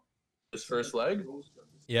well, this first leg,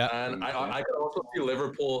 Yeah. and I could also see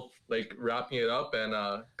Liverpool like wrapping it up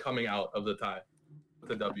and coming out of the tie with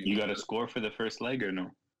the W. You got a score for the first leg or no?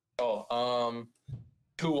 2-1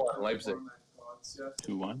 Leipzig.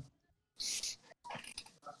 2-1.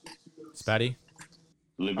 Spatty.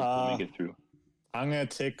 Liverpool make it through. I'm gonna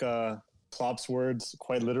take Klopp's words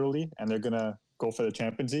quite literally, and they're gonna go for the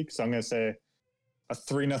Champions League. So I'm gonna say a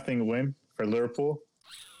 3-0 win for Liverpool,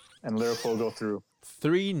 and Liverpool go through.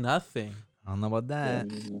 3-0. I don't know about that.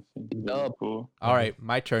 Liverpool. All right,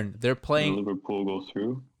 my turn. They're playing. Liverpool go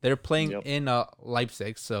through. They're playing Yep. in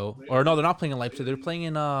Leipzig. So, or no, they're not playing in Leipzig. They're playing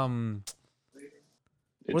in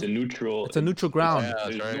It's a neutral. It's a neutral ground. Yeah, that's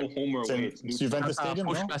There's right. no home or It's, away. in, It's it's neutral, Juventus Stadium,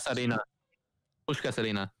 no? Puskás Arena. Puskás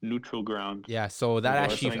Arena. neutral ground. Yeah, so that Well,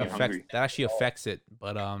 that's actually something affects hungry. it.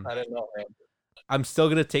 But I didn't know. Man. I'm still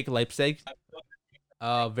gonna take Leipzig.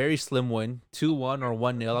 Very slim win, 2-1 or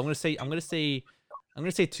 1-0. I'm gonna say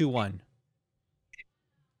 2-1.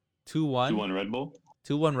 2-1. 2-1 Red Bull.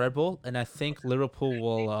 2-1 Red Bull, and I think Liverpool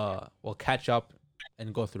will catch up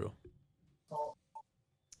and go through.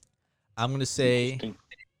 I'm gonna say Interesting.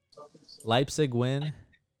 Leipzig win.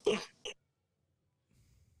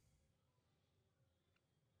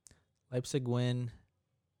 Leipzig win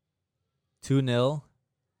 2-0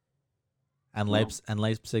 and Wow.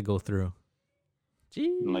 Leipzig go through.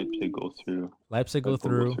 Leipzig go through. Leipzig go Red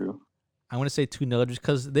Bull through. I'm gonna say 2-0 just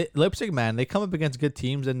because Leipzig, man, they come up against good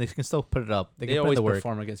teams and they can still put it up. They They can put in always the work.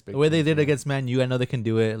 perform against big The way they teams, did yeah. against Man U, I know they can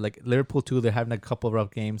do it. Like Liverpool too, they're having a couple of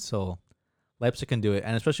rough games, so Leipzig can do it,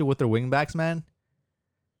 and especially with their wingbacks, man.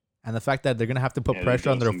 And the fact that they're gonna have to put Yeah, they pressure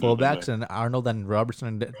got on their some good fullbacks, wingbacks. and Arnold and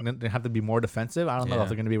Robertson, they have to be more defensive. I don't know Yeah. if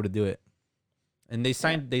they're gonna be able to do it. And they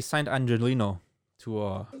signed Angelino to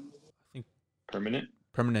a Permanent.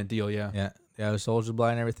 permanent deal. Yeah. Yeah, Soldier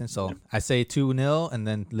Blind and everything. So I say 2-0, and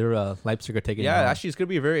then Leipzig are taking. Yeah, it home. actually, it's gonna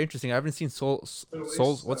be very interesting. I haven't seen Souls.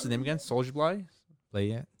 What's his name again? Soljblai? play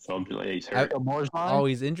yet. So he's hurt. Oh,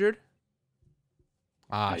 he's injured.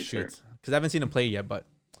 Ah, Yeah, he's shoot. hurt. Because I haven't seen him play yet, but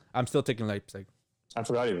I'm still taking Leipzig. I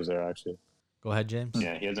forgot he was there actually. Go ahead, James.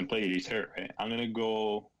 Yeah, he hasn't played. He's hurt, right? I'm gonna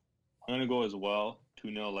go as well.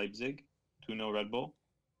 2-0 Leipzig. 2-0 Red Bull.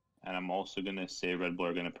 And I'm also gonna say Red Bull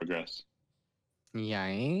are gonna progress.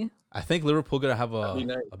 Yeah. I think Liverpool gonna have That'd be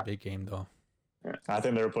nice. a big game though. I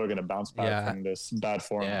think Liverpool are gonna bounce back Yeah. from this bad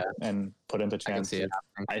form Yeah. and put into I can Champions see League.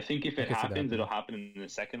 it. I think if I it can see that happens, happening. it'll happen in the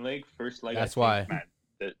second leg. First leg, That's I think, why. man,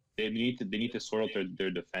 that they need to sort out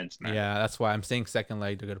their defense, man. Yeah, that's why I'm saying second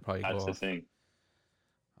leg. They're gonna probably That's go the off. thing.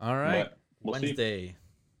 All right. But we'll see. Wednesday.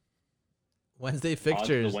 Wednesday On to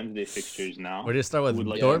fixtures. the Wednesday fixtures now. We're just start with Who would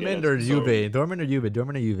like to Dortmund get or us Juve. started? Dortmund or Juve.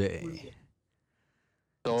 Dortmund or Juve.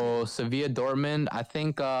 So Sevilla Dortmund, I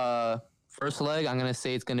think first leg I'm gonna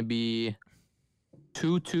say it's gonna be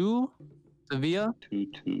 2-2 Sevilla,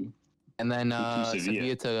 2-2. and then 2-2 Sevilla.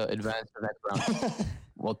 Sevilla to advance to the next round.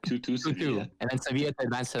 Well, 2-2 2-2, Sevilla. and then Sevilla to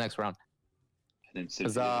advance to the next round. And then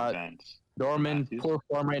 'Cause, Sevilla advance. Dortmund, Matthews? poor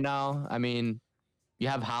form right now. I mean, you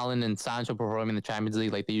have Haaland and Sancho performing in the Champions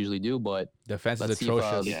League like they usually do, but Defense is let's see if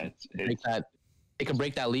atrocious. Yeah, break that. They could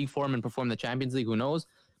break that league form and perform in the Champions League. Who knows?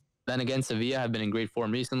 Then again, Sevilla have been in great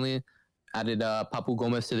form recently. Added Papu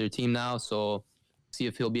Gomez to their team now, so see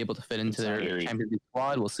if he'll be able to fit into their Scary. Champions League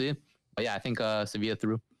squad. We'll see. But yeah, I think Sevilla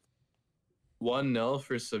through. 1-0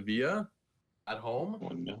 for Sevilla at home,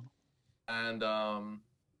 1-0. and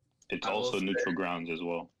It's I will also say- neutral grounds as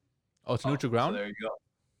well. Oh, it's neutral so ground. there you go.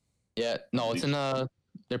 Yeah, no, it's in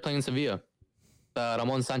they're playing in Sevilla.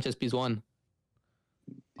 Ramon Sanchez Pizjuan.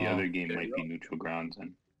 The Oh. other game might be neutral grounds,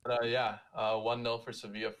 and 1-0 for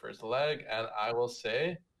Sevilla first leg, and I will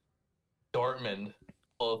say Dortmund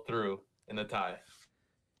pull through in the tie.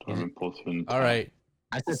 Dortmund pull through. in the All tie. right.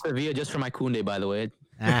 I said Sevilla just for my Kunde, by the way.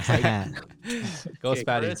 Go Okay,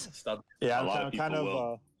 Spatty. Chris, stop. Yeah, A lot of I'm kind people of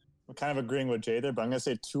will. I'm kind of agreeing with Jay there, but I'm gonna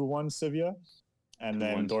say 2-1 Sevilla, and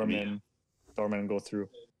then 2-1 Dortmund go through.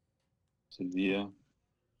 Sevilla,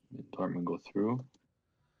 Dortmund go through.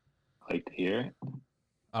 Like to hear it.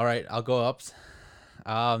 All right, I'll go ups.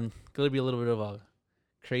 Gonna be a little bit of a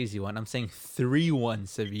crazy one. I'm saying 3-1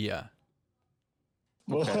 Sevilla.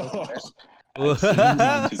 It's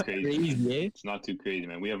not too crazy. Crazy, eh? It's not too crazy,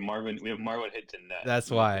 man. We have Marvin hits in net. That's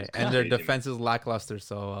So why, it's and their crazy, man. defense is lackluster.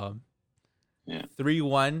 So, Yeah.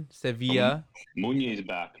 3-1 Sevilla, Munier's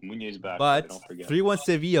back. But but don't forget. 3-1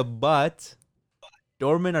 Sevilla, but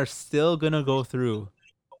Dortmund are still gonna go through.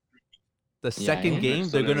 The second yeah. game,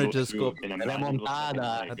 they're Still gonna go just through go in a magical second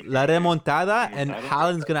Remontada. leg. La Remontada, and Remontada?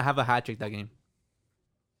 Haaland's gonna have a hat trick that game.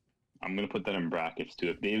 I'm gonna put that in brackets too.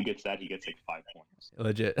 If Dave gets that, he gets like 5 points.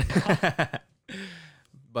 Legit.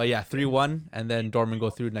 But yeah, 3-1, and then Dortmund go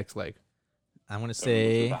through next leg. I'm gonna So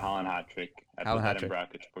say the Haaland hat trick. I Haaland put that hat-trick. in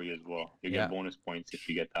brackets for you as well. You Yeah. get bonus points if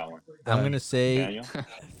you get that one. I'm gonna say Daniel,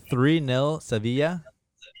 3-0 Sevilla.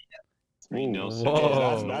 3-0 Whoa.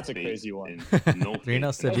 Sevilla. That's a faith crazy one. in- No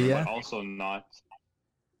 3-0 faith, Sevilla. but also not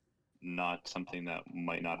something that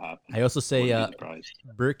might not happen. I also say Wouldn't be surprised.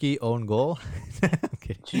 Berkey own goal.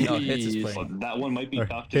 Okay. No, Hits is Jeez. playing. Well, that one might be Or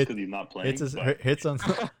tough just hit- because he's not playing. Hits but hits on,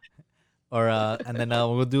 or and then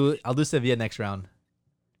I'll do Sevilla next round.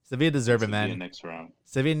 Sevilla deserve it, Sevilla man. Next round.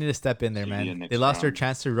 Sevilla need to step in there, Sevilla man. next They lost their round.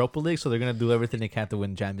 chance to Europa League, so they're gonna do everything they can to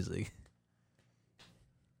win Champions League.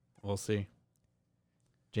 We'll see.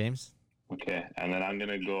 James, Okay, and then I'm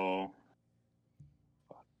gonna go.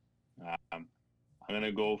 I'm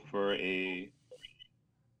gonna go for a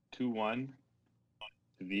 2-1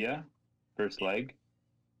 Sevilla first leg,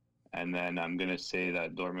 and then I'm gonna say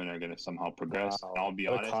that Dortmund are gonna somehow progress. Wow, I'll be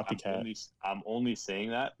what a honest, copycat. I'm only saying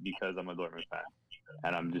that because I'm a Dortmund fan,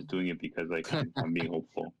 and I'm just doing it because like I'm being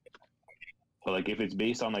hopeful. But like if it's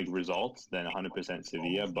based on like results, then 100%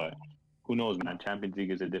 Sevilla. But who knows, man? Champions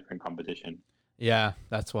League is a different competition. Yeah,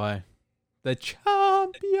 that's why. The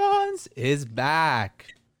champions is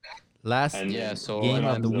back. last And Yeah, so game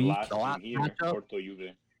of the the week. last The team last here, matchup. Porto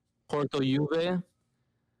Juve. Porto Juve.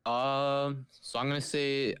 So I'm gonna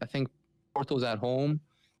say I think Porto's at home.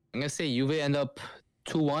 I'm gonna say Juve end up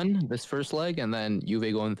 2-1 this first leg, and then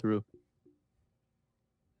Juve going through.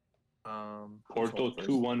 Porto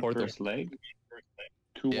 2-1 Porto. first leg.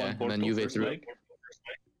 2-1 Yeah, and Porto then Juve first through. leg.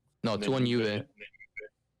 No, and then 2-1 Juve.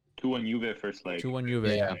 2-1 Juve first leg. 2-1 Juve.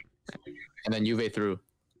 Yeah, and then Juve through.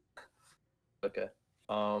 Okay.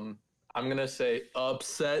 I'm gonna say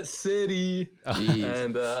upset city, Jeez.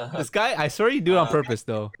 and This guy, I swear you do it on purpose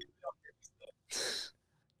though.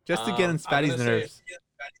 Just to get on I'm Spatty's gonna nerves.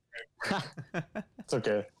 It's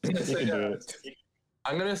okay. You can do it.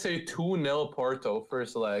 I'm gonna say 2-0 Porto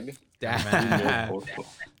first leg. Damn. Porto.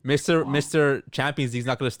 Mr. Champions League's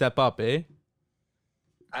not gonna step up, eh?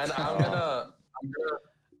 And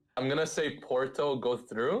I'm gonna say Porto go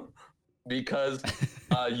through because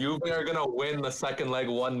Juve are gonna win the second leg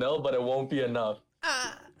 1-0, but it won't be enough.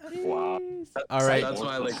 Wow. All right, That's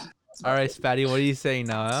why like all right, Spatty, what are you saying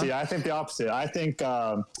now? Huh? See, I think the opposite. I think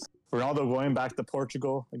Ronaldo going back to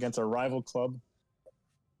Portugal against a rival club.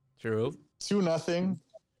 True. 2-0.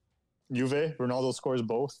 Juve. Ronaldo scores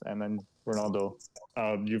both, and then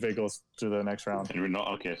Juve goes to the next round. And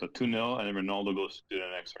Ronaldo, okay, so 2-0, and then Ronaldo goes to the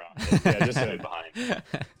next round. Yeah, just Right behind.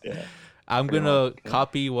 Yeah. I'm Pretty gonna much, yeah.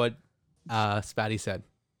 copy what Spatty said.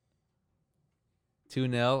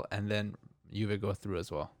 2-0, and then Juve go through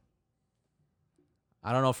as well.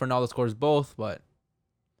 I don't know if Ronaldo scores both, but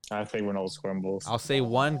I think Ronaldo scoring both. I'll say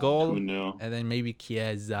one goal, 2-0 and then maybe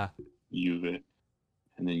Chiesa. Juve,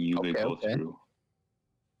 and then Juve Okay, go okay. through.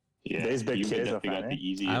 Yeah, Dave's big Juve Chiesa definitely fan, got eh? the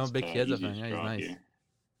easiest. I'm a big Chiesa fan, easiest yeah, he's draw nice. here.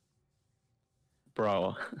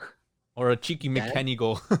 Bro. Or a cheeky Yeah. McKennie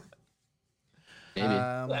goal.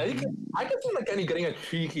 Maybe. I could see like Kenny getting a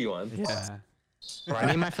cheeky one. Yeah. Bro, I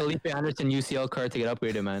need my Felipe Anderson UCL card to get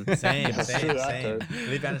upgraded, man. Same, True, same, that same. card.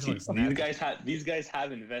 Felipe Anderson looks These nasty. guys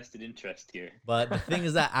have invested interest here. But the thing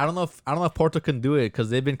is that I don't know if Porto can do it because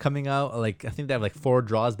they've been coming out like I think they have like 4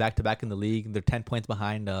 draws back to back in the league. They're 10 points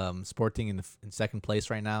behind Sporting in second place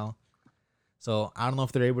right now. So I don't know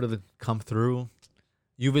if they're able to come through.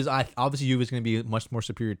 Obviously Juve's going to be a much more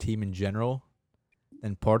superior team in general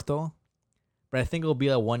than Porto, but I think it'll be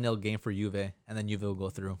a 1-0 game for Juve, and then Juve will go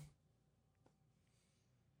through.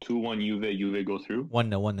 2-1 Juve go through. 1-0,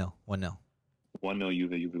 1-0, 1-0. 1-0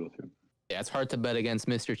 Juve go through. Yeah, it's hard to bet against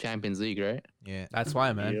Mr. Champions League, right? Yeah. That's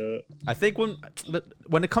why, man. Yeah. I think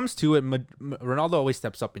when it comes to it, Ronaldo always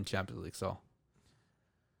steps up in Champions League. So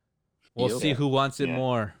we'll Yep. see who wants it Yeah.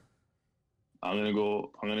 more. I'm gonna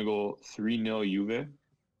go 3-0 Juve,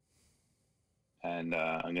 and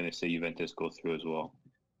I'm gonna say Juventus go through as well.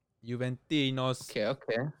 Juventinos. Okay.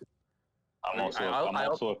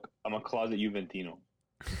 I'm a closet Juventino.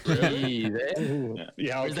 Jeez, eh? Ooh. Yeah.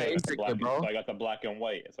 Yeah, Where's that okay. Instagram, bro? So I got the black and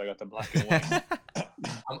white. If you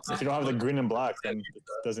don't have the green and black, then it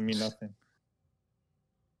doesn't mean nothing.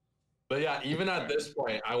 But yeah, even at this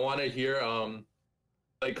point, I want to hear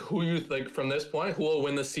like who you like from this point who will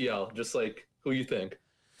win the CL. Just like who you think.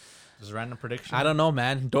 Just random prediction. I don't know,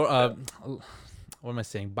 man. What am I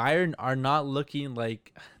saying? Bayern are not looking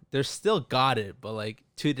like they're still got it, but like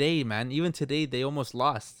today, man, even today they almost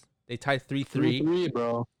lost. They tied 3-3 3-3,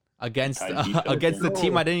 bro. against Tied defense. against the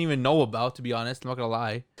team I didn't even know about. To be honest, I'm not gonna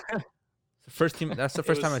lie. The first team. That's the It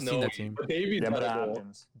first was time I've seen that snowy, team. But Davies Yeah, had but a it goal.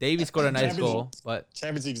 happens. Davey scored a nice Champions goal, League- but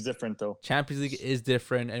Champions League's different though. Champions League is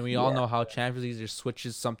different, and we all know how Champions League just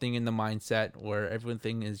switches something in the mindset where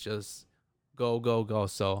everything is just go, go, go.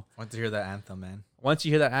 So I want to hear that anthem, man. once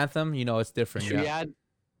you hear that anthem, you know it's different. Should Yeah.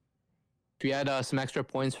 we add some extra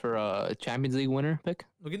points for a Champions League winner pick?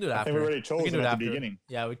 We can do it I after. think we already We chose can it do it at after. the beginning.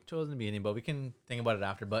 Yeah, we chose in the beginning, but we can think about it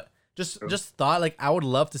after. But just thought like I would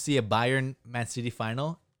love to see a Bayern Man City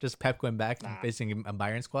final. Just Pep going back and facing a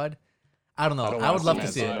Bayern squad. I don't know. I, wanna would love see to Man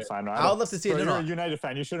see City it. in the final. I would love to see it. Bro, No, you're a no. United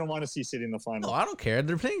fan. You shouldn't want to see City in the final. No, I don't care.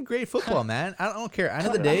 They're playing great football, man. I don't care. End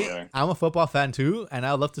of the Yeah, day, they are. I'm a football fan too, and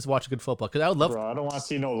I would love to watch good football because I would love. Bro, I don't want to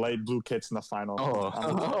see no light blue kits in the final.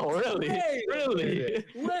 Really? Hey, really?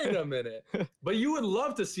 Wait a minute. But you would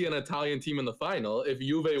love to see an Italian team in the final if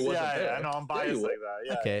Juve wasn't Yeah, there. yeah, I know. I'm Yeah, you biased would. like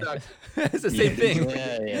that. Yeah. Okay. It's the same thing.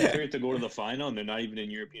 Yeah, yeah. They're to go to the final, and they're not even in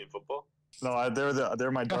European football. No,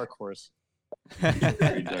 they're my dark horse.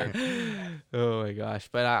 Very dark. Oh my gosh!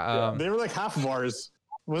 But They were like half of ours.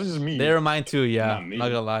 It was just me they were mine too. Yeah, Not me. not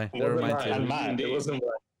gonna lie, they were Wasn't mine mine. too. And Matt. It wasn't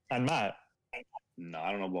and Matt. No,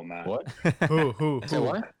 I don't know about Matt. What? Who? Say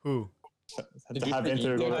what? Who? To have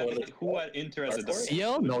Inter go Who had Inter as a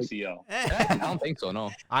CL? No. CL. I don't think so. No.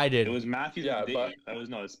 I It did. was Matthews Yeah, and Dave.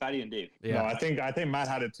 but- It's Patty and Dave. No, Yeah. I think Matt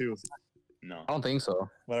had it too. No. I don't think so.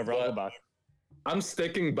 Whatever, I'll go back. I'm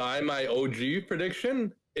sticking by my OG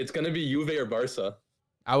prediction. It's gonna be Juve or Barca.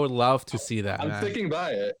 I would love to see that, I'm man. sticking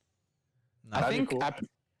by it. I That'd be think cool.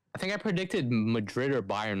 I think I predicted Madrid or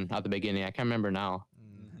Bayern at the beginning. I can't remember now.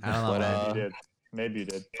 I don't know. But, man. Maybe you did. Maybe you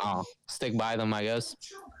did. Oh, stick by them, I guess.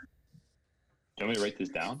 Do you want me to write this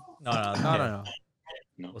down? No, no, No, no, no.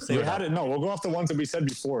 No. We'll We save it. had it. No, we'll go off the ones that we said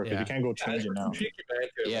before because Yeah. you can't go change it now. Cheeky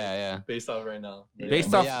banter, Yeah, yeah. based off right now. Based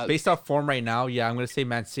But off yeah. based off form right now, yeah, I'm gonna say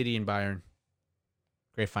Man City and Bayern.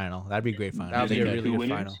 Great final. That'd be a great final. That would be think a that really two good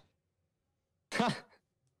winners? final.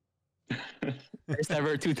 First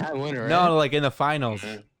ever two-time winner. Right? No, like in the finals,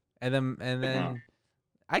 Mhm. and then Uh-huh.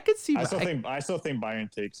 I could see. I still think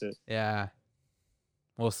Bayern takes it. Yeah,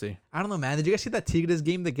 we'll see. I don't know, man. Did you guys see that Tigres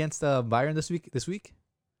game against Bayern this week?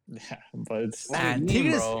 Yeah, but it's Man, do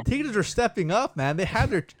you mean, Tigres are stepping up, man. They had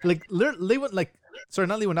their they went like sorry,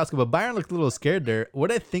 not Lewandowski, but Bayern looked a little scared there.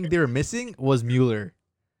 What I think they were missing was Mueller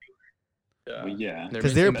Yeah. Well, yeah. They're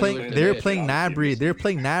because they were missing playing Mueller they were today. playing Obviously Nabry. They were missing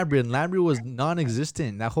playing Nabry, and Nabry was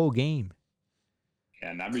non-existent that whole game.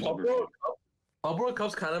 Yeah, Nabry's Club overrated. World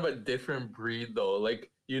Cup's kind of a different breed, though.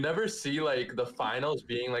 Like you never see like the finals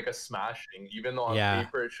being like a smashing, even though on Yeah.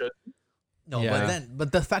 paper it should. No, Yeah.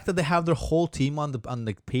 but the fact that they have their whole team on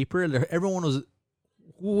the paper, everyone was.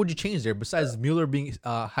 Who would you change there besides Mueller being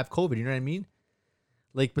have COVID? You know what I mean?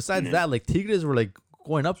 Like besides Mhm. that, like Tigres were like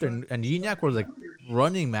going up there, and Gignac was like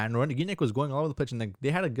running, man. Gignac was going all over the pitch, and like they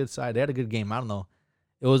had a good side. They had a good game. I don't know.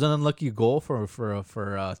 It was an unlucky goal for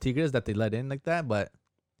Tigres that they let in like that, but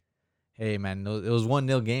hey, man, it was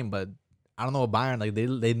 1-0 game. But I don't know about Bayern. Like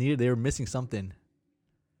they were missing something.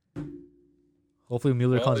 Hopefully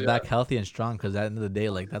Mueller Well, comes yeah. back healthy and strong because at the end of the day,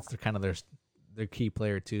 like that's their key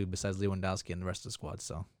player too, besides Lewandowski and the rest of the squad.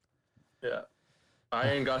 So Yeah.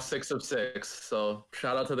 Bayern got 6 of 6. So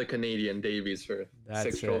shout out to the Canadian Davies for That's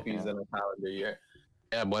 6 it. trophies in a calendar year.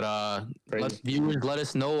 Yeah, but viewers, let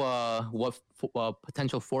us know what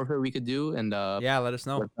potential forfeit we could do, and Yeah, let us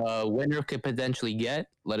know. what winner could potentially get.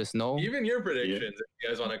 Let us know. Even your predictions, if you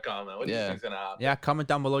guys want to comment. What do you Yeah. think's gonna happen? Yeah, comment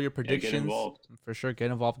down below your Yeah, predictions. get involved. For sure,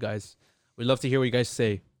 get involved, guys. We'd love to hear what you guys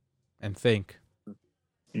say and think.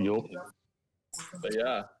 Yup. But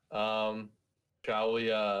yeah, shall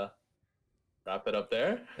we wrap it up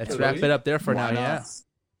there? Let's wrap it up there for now. Why not? Yeah.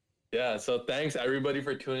 Yeah, so thanks everybody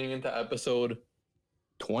for tuning into episode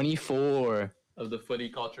 24. of the Footy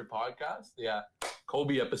Culture Podcast. Yeah,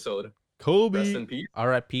 Kobe episode. Rest Kobe. in peace.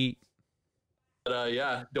 R.I.P. But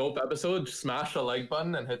yeah, dope episode. Smash the like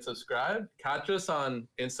button and hit subscribe. Catch us on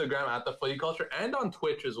Instagram at the Footy Culture and on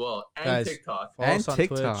Twitch as well and Guys, TikTok. Follow And us on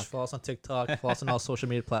TikTok. Twitch. Follow us on TikTok. Follow us on all social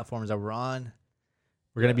media platforms that we're on.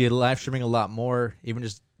 We're gonna be live streaming a lot more, even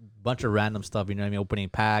just a bunch of random stuff. You know what I mean? Opening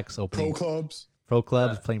packs, Pro opening clubs. pro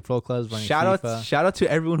clubs, Yeah. playing pro clubs, running Shout FIFA. out to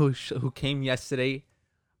everyone who came yesterday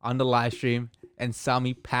on the live stream and saw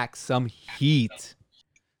me pack some heat.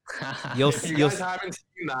 You'll If you you'll guys haven't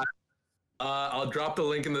seen that, I'll drop the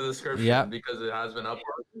link in the description Yeah. because it has been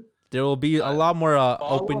uploaded. there will be a lot more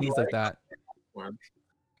Follow, openings like that.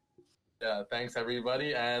 Yeah, thanks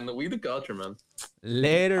everybody, and we the culture, man.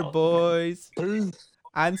 Later, boys.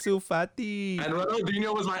 Ansu Fati. And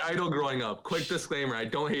Ronaldinho was my idol growing up. Quick disclaimer: I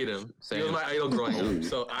don't hate him. He was Same. my idol growing up.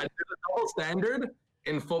 So I did a double standard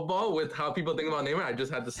in football with how people think about Neymar. I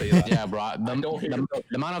just had to say that. Yeah, bro. don't hate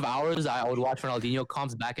The amount of hours I would watch Ronaldinho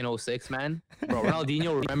comps back in 06, man. Bro,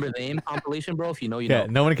 Ronaldinho, remember the name compilation, bro? If you know, you Yeah, know.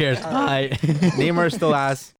 no one cares. Bye. Neymar still ass.